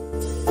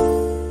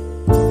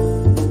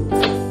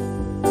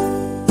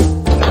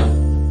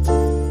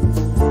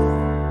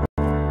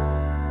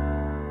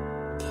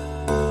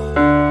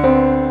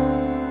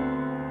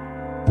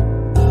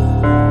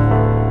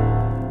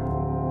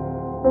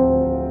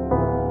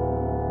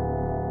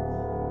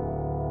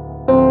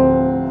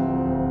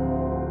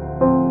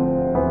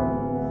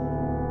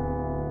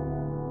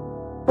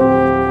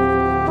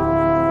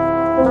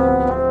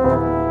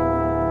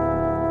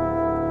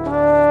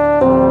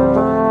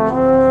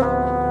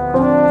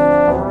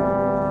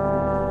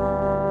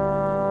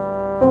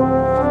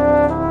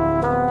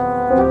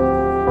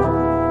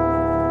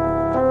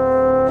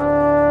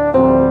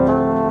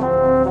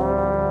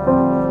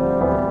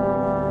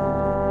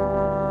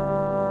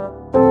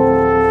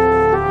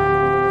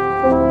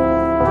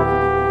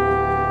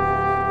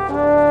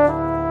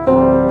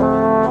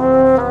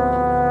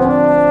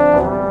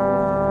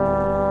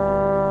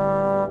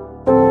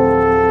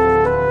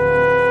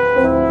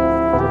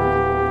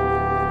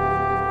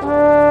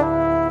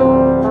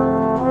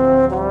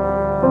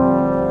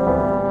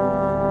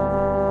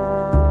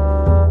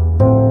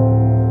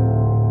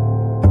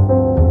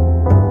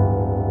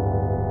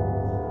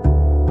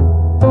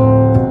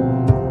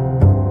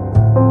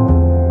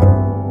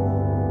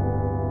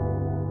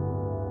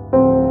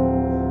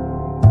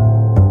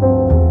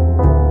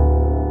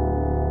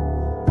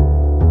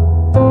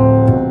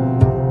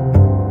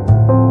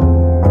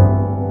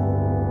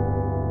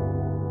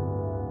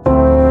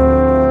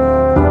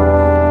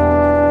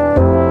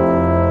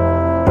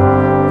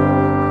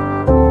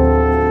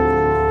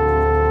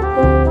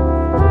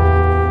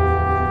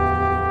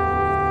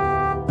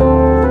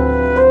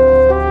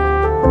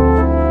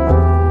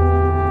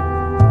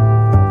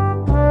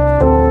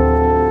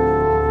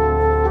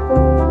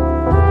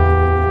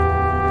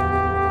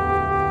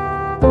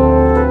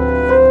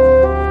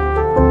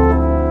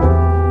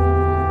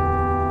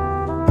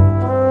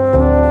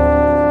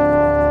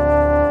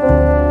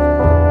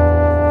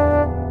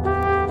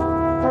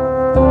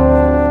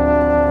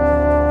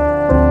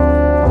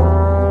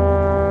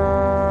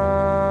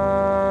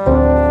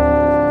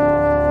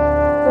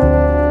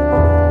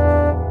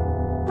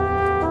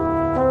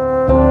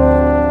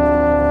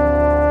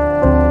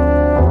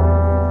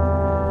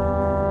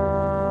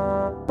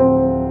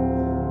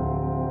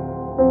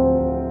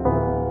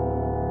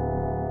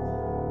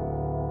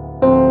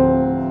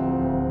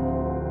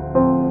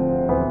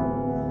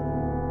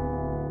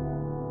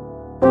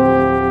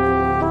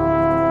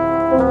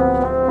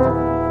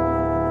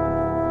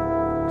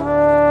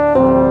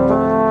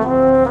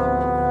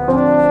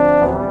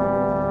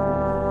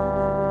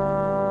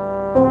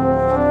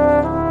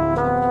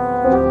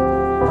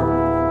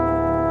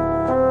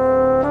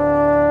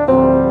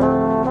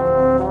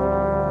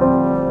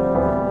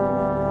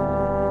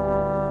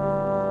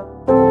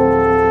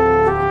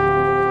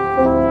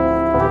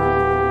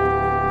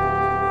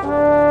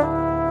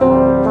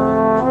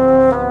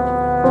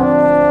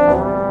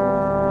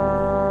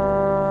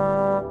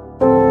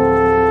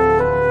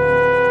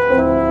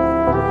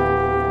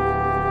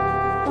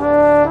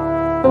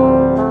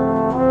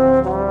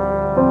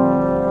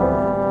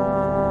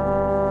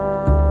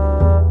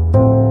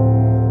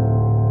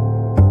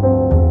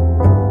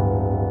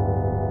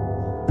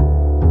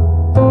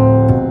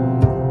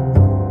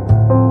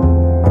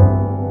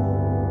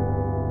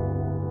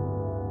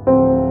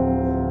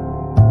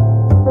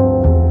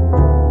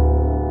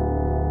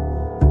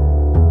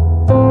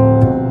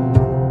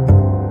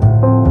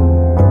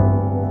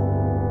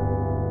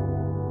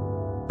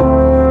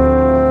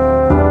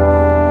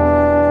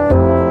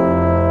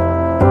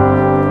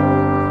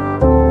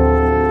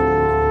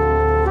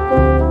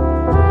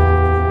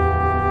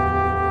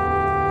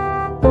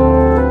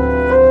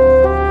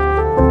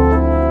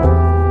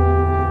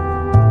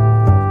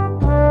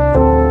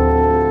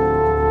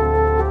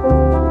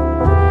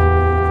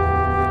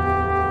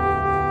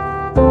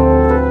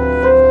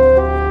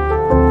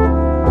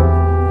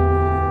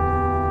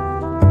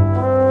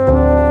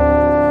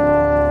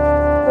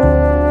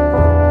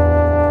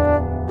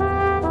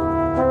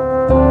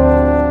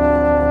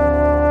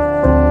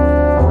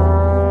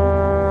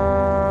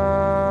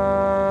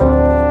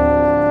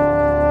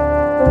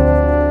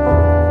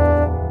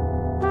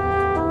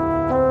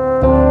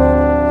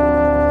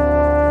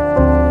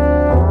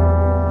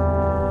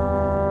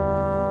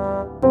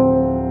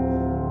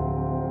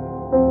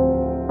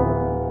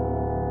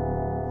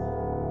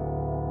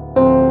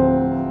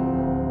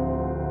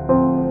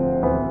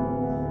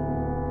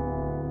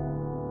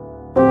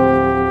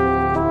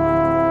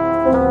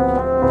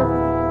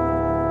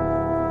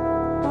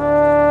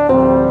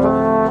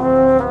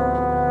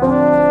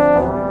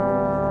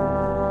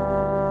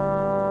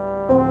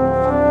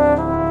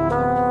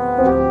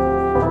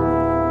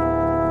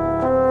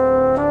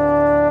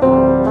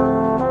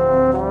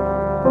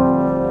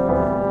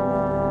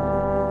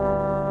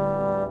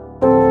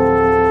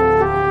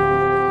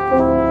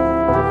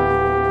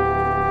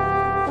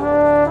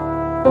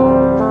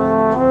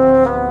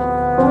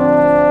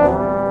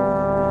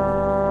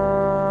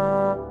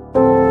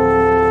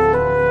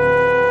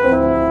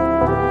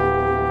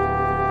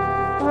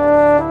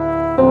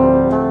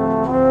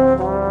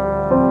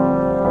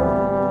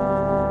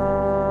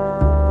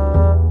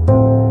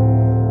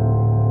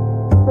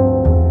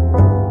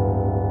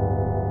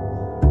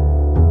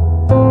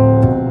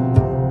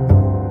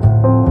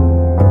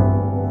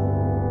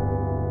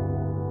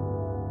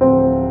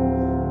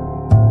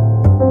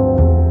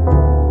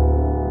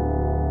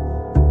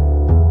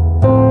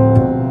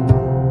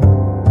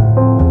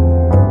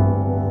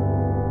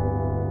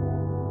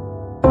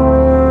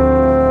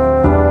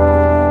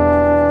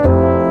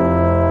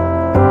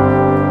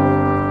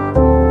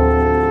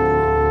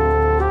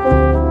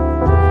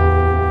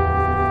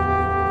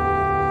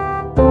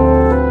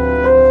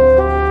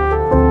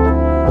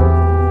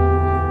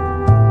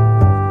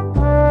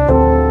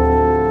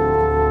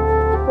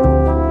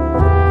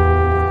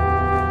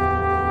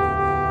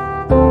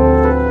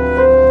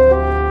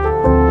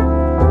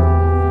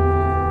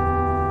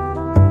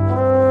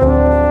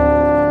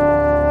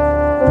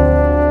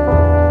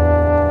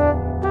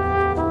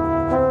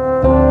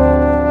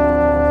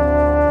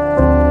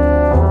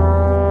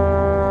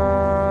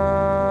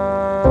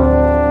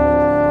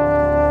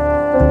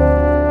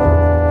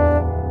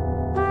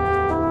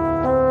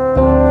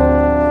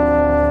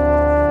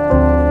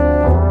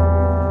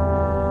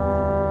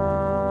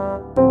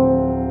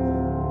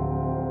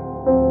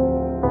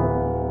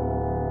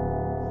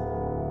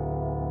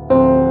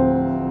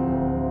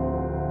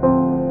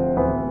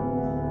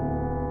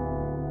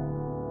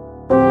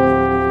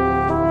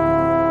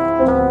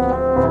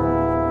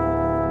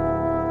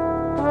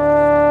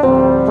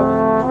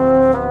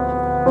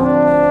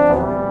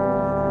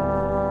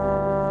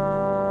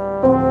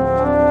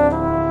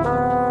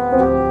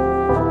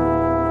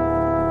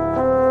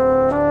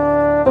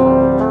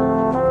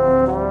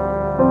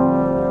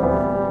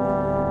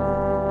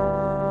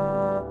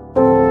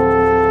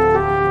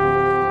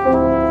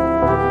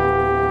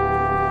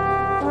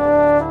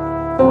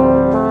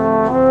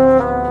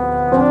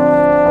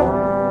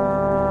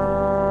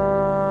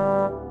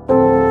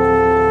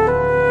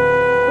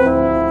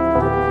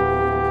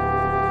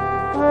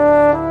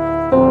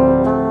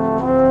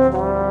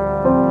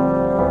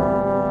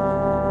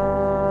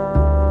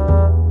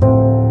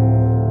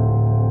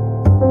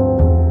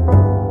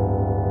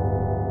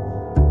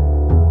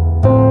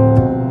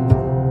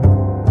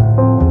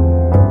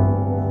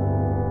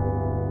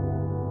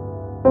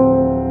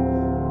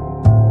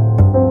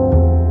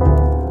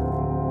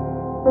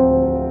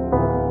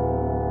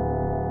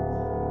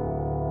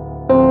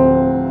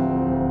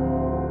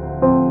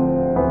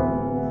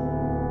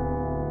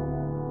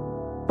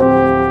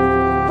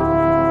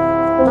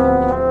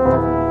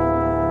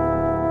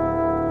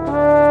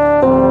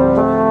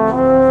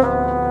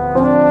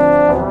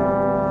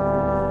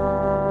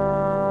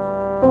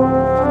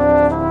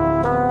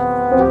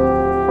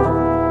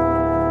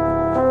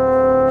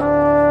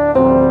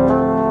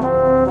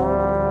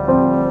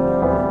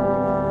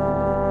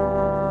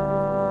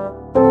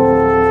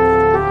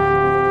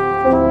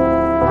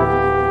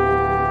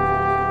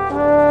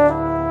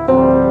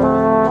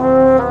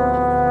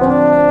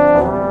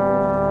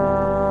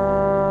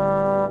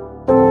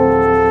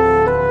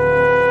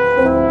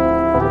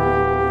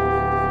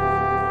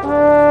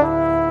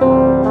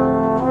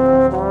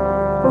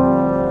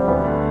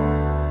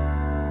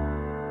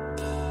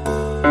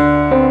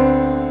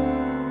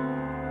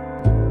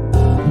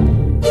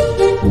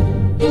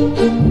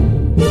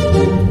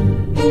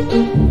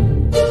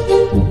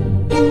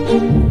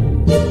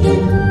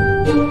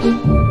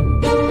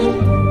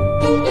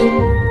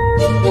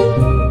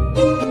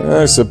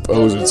 I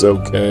suppose it's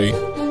okay.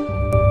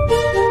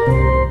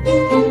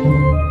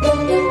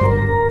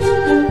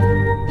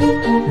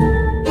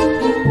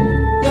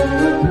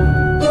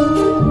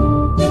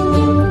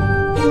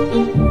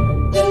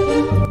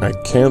 I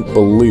can't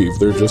believe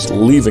they're just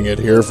leaving it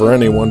here for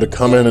anyone to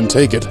come in and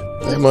take it.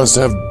 They must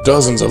have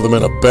dozens of them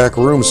in a back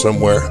room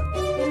somewhere.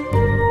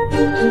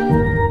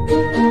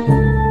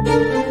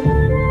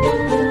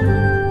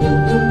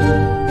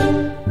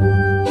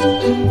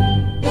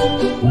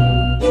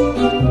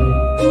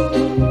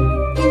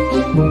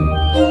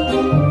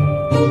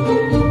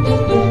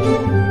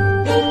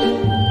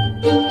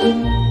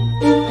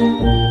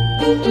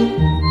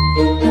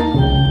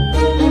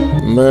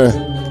 Meh,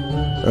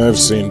 I've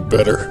seen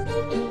better.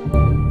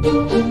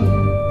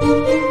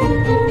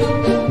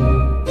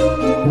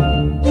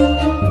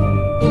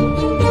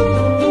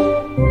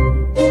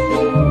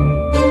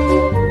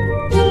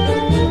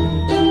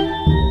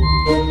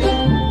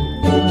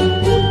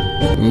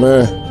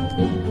 Meh,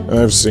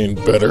 I've seen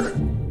better.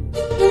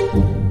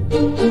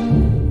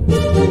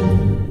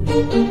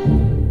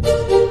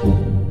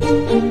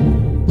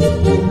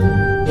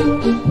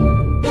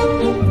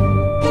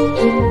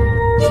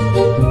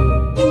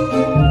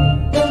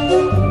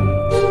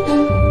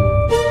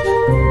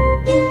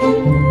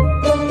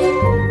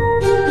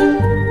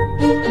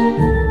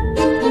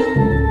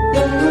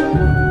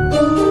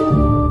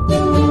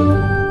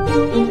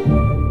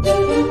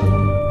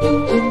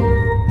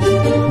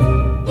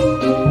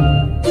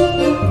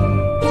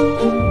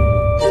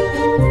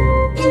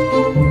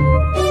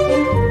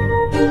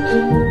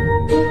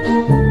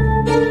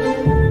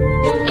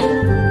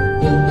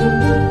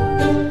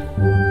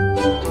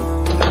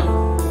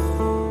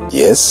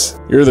 Yes?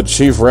 You're the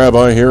chief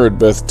rabbi here at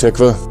Beth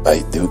Tikva?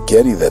 I do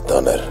carry that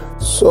honor.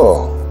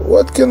 So,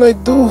 what can I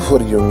do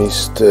for you,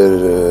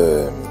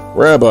 Mr.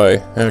 Rabbi,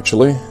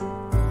 actually.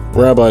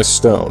 Rabbi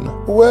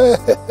Stone. Well,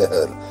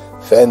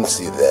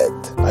 fancy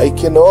that. I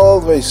can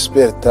always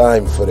spare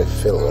time for a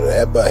fellow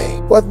rabbi.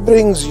 What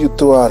brings you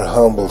to our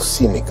humble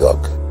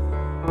synagogue?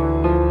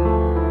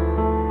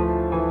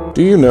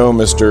 Do you know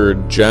Mr.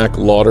 Jack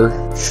Lauder?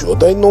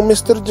 Should I know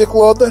Mr. Jack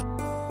Lauder?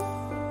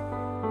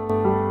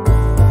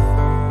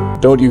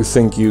 Don't you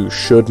think you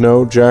should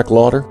know Jack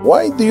Lauder?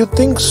 Why do you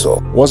think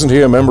so? Wasn't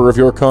he a member of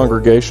your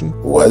congregation?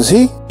 Was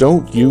he?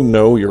 Don't you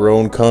know your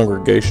own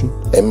congregation?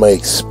 Am I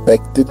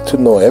expected to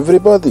know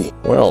everybody?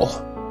 Well,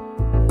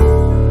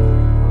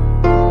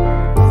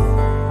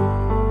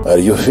 are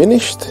you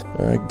finished?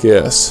 I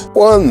guess.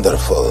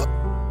 Wonderful.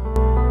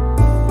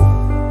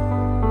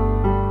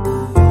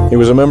 He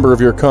was a member of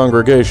your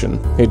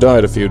congregation. He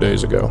died a few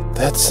days ago.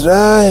 That's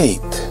right.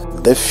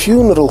 The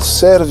funeral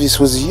service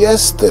was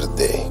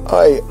yesterday.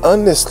 I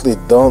honestly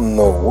don't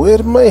know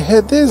where my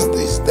head is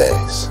these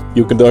days.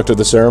 You conducted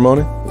the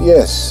ceremony?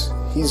 Yes,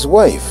 his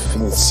wife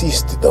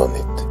insisted on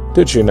it.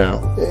 Did she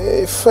now?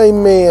 If I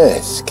may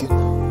ask,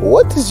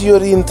 what is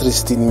your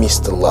interest in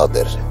Mr.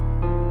 Lauder?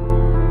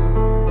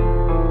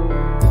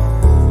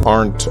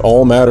 Aren't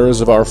all matters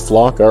of our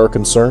flock our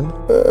concern?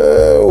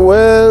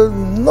 Well,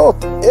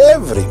 not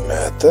every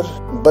matter,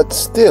 but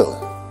still,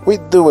 we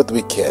do what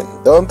we can,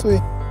 don't we?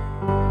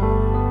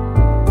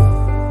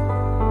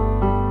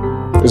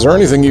 Is there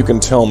anything you can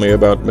tell me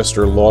about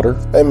Mr. Lauder?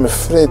 I'm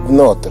afraid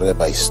not,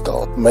 Rabbi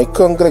Stone. My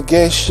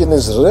congregation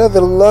is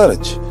rather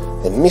large,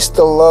 and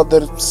Mr.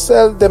 Lauder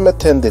seldom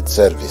attended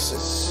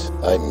services.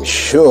 I'm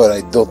sure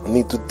I don't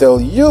need to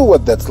tell you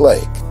what that's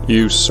like.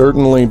 You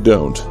certainly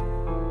don't.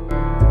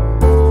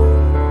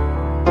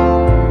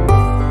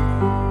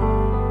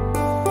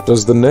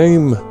 Does the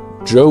name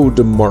Joe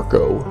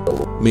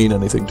DeMarco mean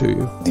anything to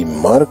you?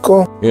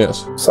 DeMarco?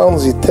 Yes.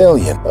 Sounds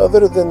Italian.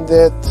 Other than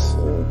that,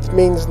 it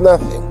means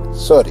nothing.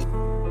 Sorry.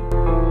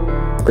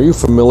 Are you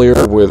familiar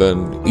with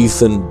an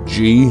Ethan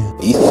G?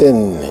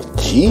 Ethan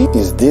G?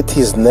 Is that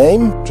his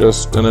name?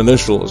 Just an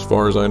initial as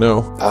far as I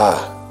know.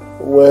 Ah,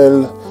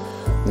 well,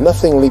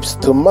 nothing leaps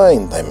to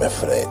mind, I'm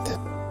afraid.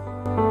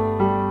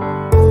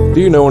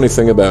 Do you know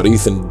anything about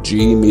Ethan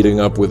G meeting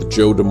up with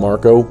Joe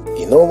DeMarco?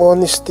 In all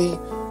honesty,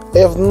 I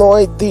have no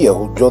idea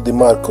who Joe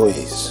DeMarco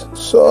is,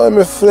 so I'm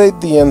afraid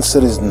the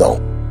answer is no.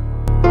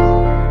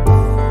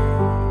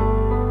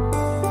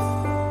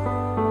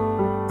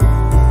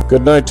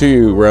 Good night to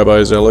you,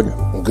 Rabbi Zelig.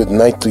 Good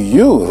night to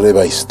you,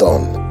 Rabbi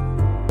Stone.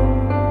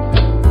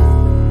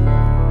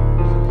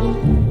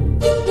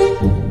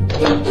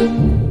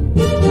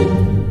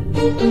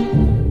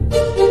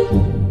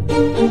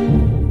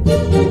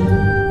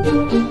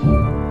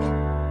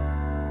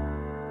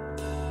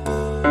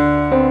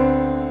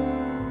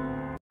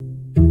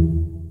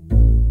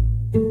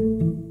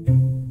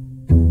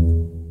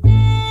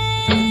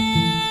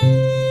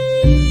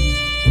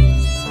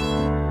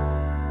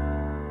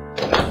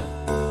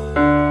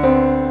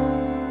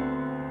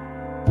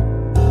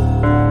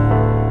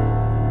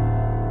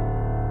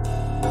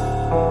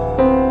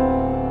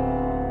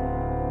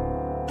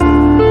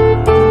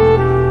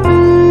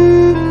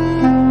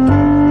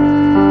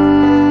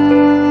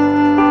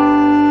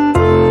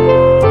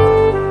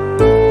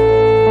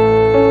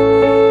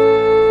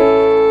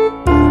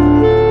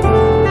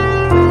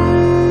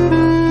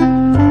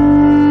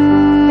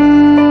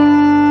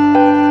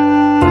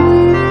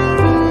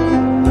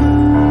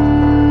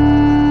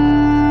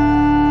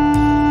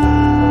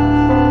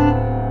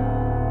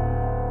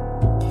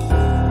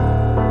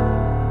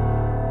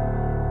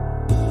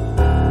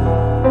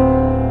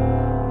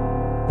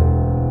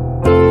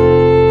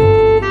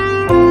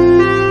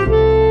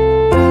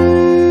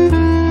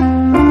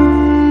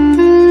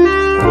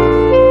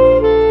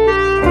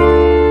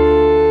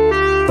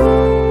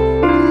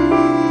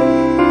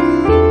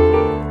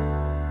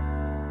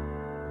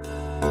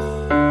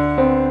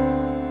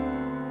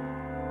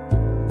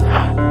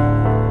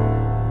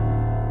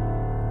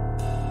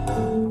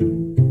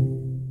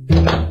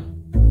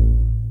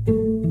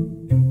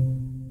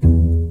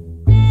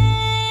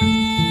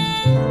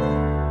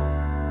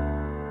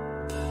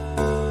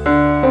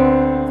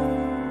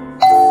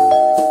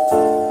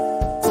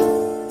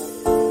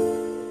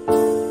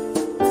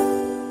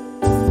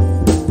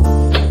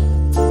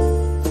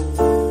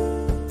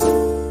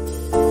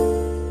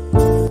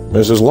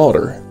 Mrs.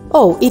 Lauder.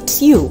 Oh,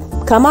 it's you.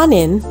 Come on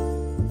in.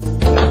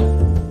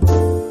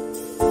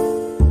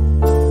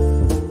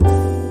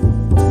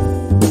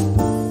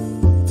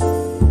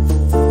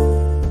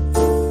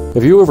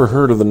 Have you ever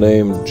heard of the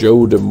name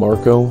Joe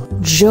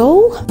DeMarco?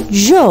 Joe?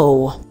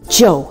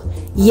 Joe.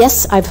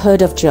 Yes, I've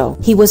heard of Joe.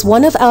 He was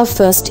one of our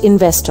first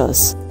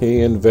investors.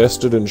 He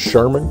invested in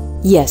Charming?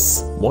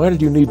 Yes. Why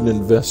did you need an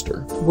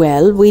investor?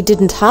 Well, we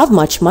didn't have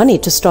much money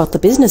to start the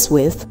business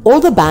with. All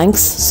the banks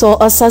saw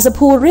us as a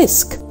poor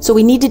risk, so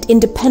we needed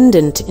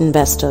independent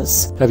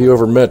investors. Have you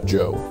ever met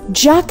Joe?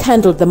 Jack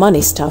handled the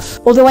money stuff,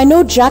 although I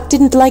know Jack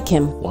didn't like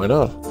him. Why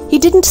not? He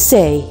didn't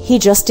say, he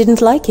just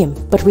didn't like him.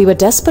 But we were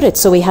desperate,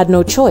 so we had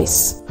no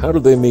choice. How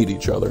did they meet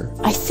each other?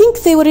 I think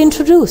they were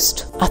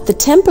introduced at the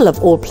temple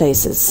of all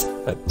places.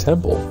 At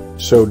temple?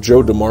 So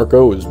Joe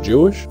DeMarco is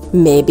Jewish?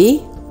 Maybe.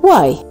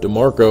 Why?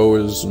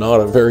 DeMarco is not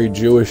a very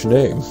Jewish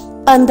name.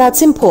 And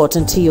that's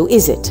important to you,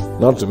 is it?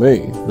 Not to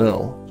me,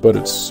 no. But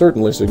it's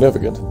certainly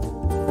significant.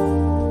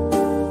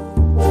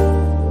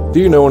 Do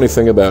you know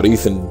anything about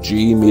Ethan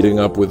G. meeting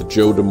up with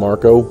Joe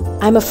DeMarco?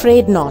 I'm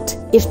afraid not.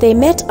 If they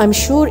met, I'm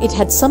sure it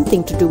had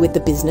something to do with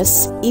the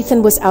business.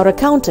 Ethan was our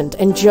accountant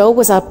and Joe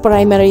was our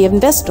primary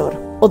investor,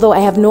 although I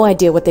have no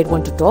idea what they'd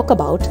want to talk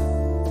about.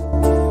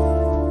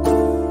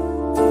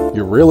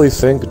 You really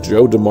think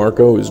Joe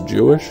DeMarco is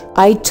Jewish?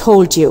 I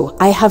told you,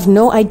 I have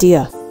no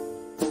idea.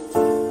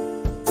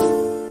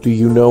 Do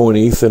you know an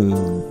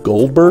Ethan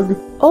Goldberg?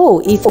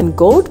 Oh, Ethan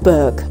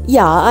Goldberg.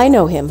 Yeah, I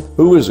know him.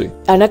 Who is he?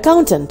 An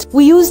accountant.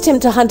 We used him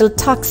to handle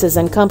taxes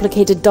and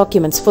complicated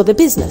documents for the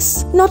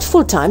business. Not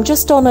full-time,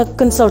 just on a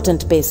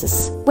consultant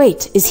basis.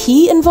 Wait, is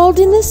he involved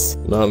in this?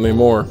 Not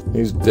anymore.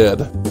 He's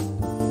dead.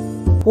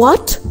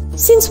 What?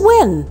 Since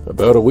when?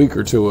 About a week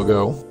or two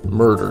ago.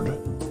 Murdered.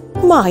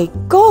 My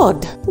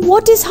God!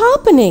 What is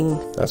happening?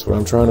 That's what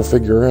I'm trying to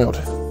figure out.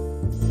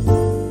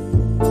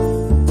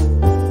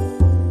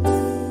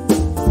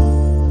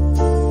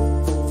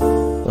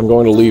 I'm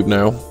going to leave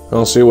now.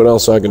 I'll see what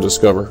else I can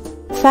discover.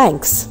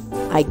 Thanks,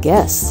 I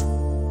guess.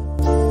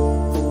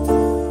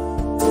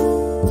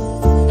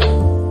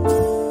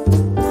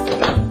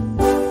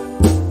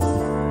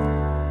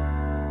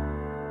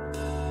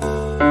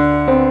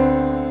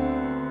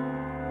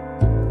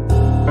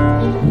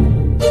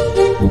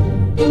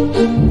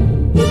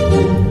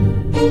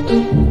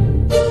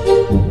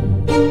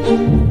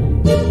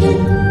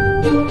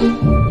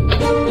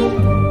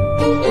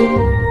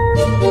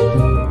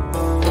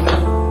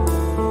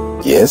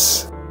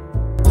 Yes?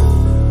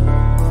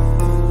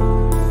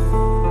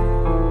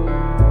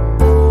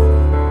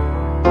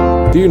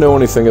 Do you know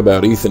anything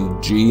about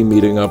Ethan G.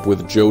 meeting up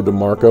with Joe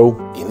DeMarco?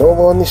 In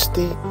all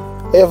honesty,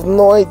 I have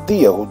no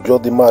idea who Joe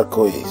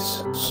DeMarco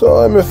is, so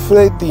I'm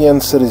afraid the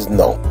answer is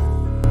no.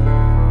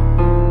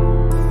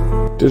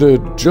 Did a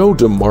Joe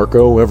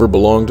DeMarco ever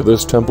belong to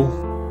this temple?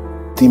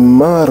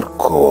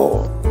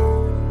 DeMarco.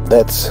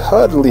 That's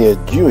hardly a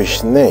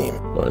Jewish name.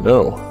 I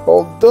know.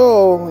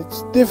 Although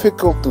it's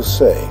difficult to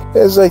say.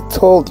 As I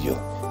told you,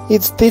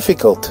 it's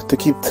difficult to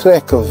keep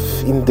track of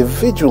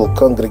individual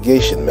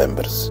congregation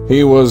members.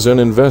 He was an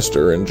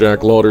investor in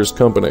Jack Lauder's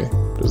company.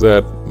 Does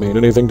that mean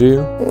anything to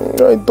you?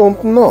 I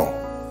don't know.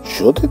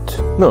 Should it?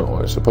 No,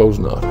 I suppose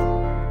not.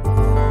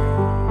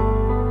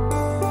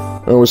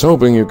 I was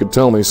hoping you could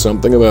tell me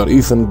something about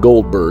Ethan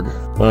Goldberg.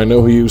 I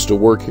know he used to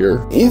work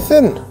here.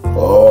 Ethan?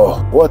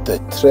 Oh, what a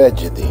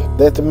tragedy.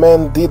 That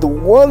man did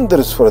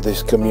wonders for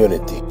this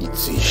community.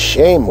 It's a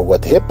shame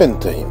what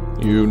happened to him.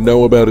 You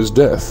know about his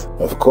death?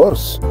 Of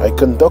course. I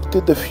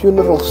conducted the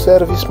funeral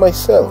service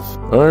myself.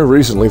 I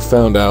recently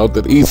found out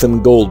that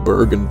Ethan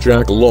Goldberg and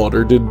Jack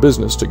Lauder did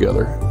business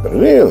together.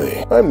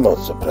 Really? I'm not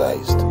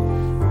surprised.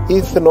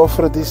 Ethan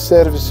offered his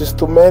services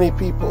to many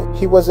people.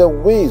 He was a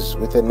whiz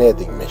with an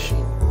adding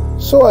machine.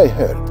 So I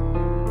heard.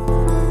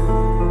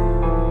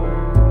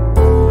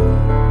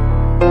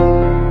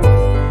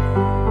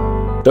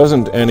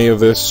 Doesn't any of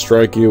this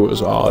strike you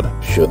as odd?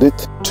 Should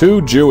it?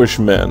 Two Jewish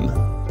men,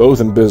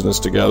 both in business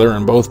together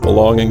and both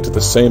belonging to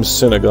the same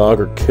synagogue,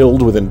 are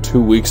killed within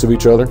 2 weeks of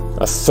each other.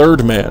 A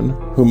third man,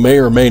 who may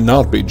or may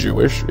not be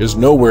Jewish, is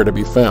nowhere to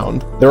be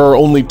found. There are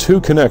only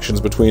two connections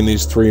between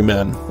these three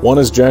men. One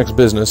is Jack's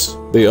business,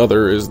 the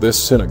other is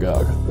this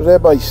synagogue.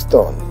 Rabbi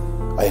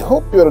Stone, I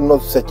hope you're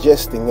not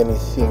suggesting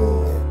anything...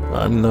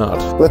 I'm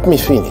not. Let me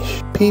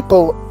finish.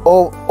 People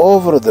all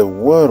over the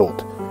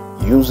world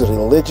use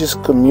religious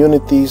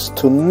communities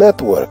to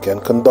network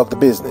and conduct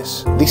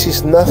business. This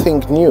is nothing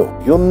new.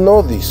 You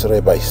know this,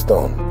 Rabbi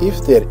Stone.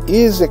 If there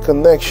is a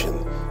connection,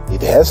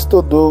 it has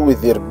to do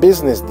with their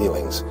business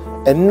dealings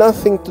and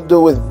nothing to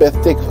do with Beth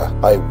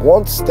Tikva. I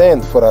won't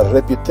stand for our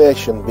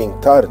reputation being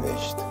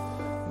tarnished.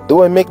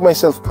 Do I make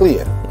myself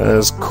clear?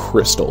 As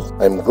crystal.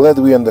 I'm glad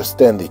we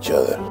understand each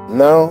other.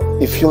 Now,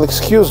 if you'll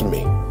excuse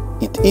me,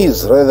 it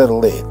is rather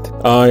late.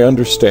 I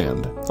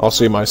understand. I'll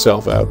see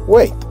myself out.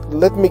 Wait,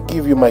 let me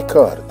give you my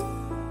card.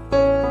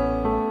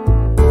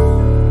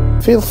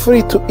 Feel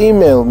free to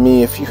email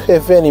me if you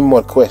have any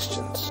more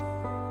questions.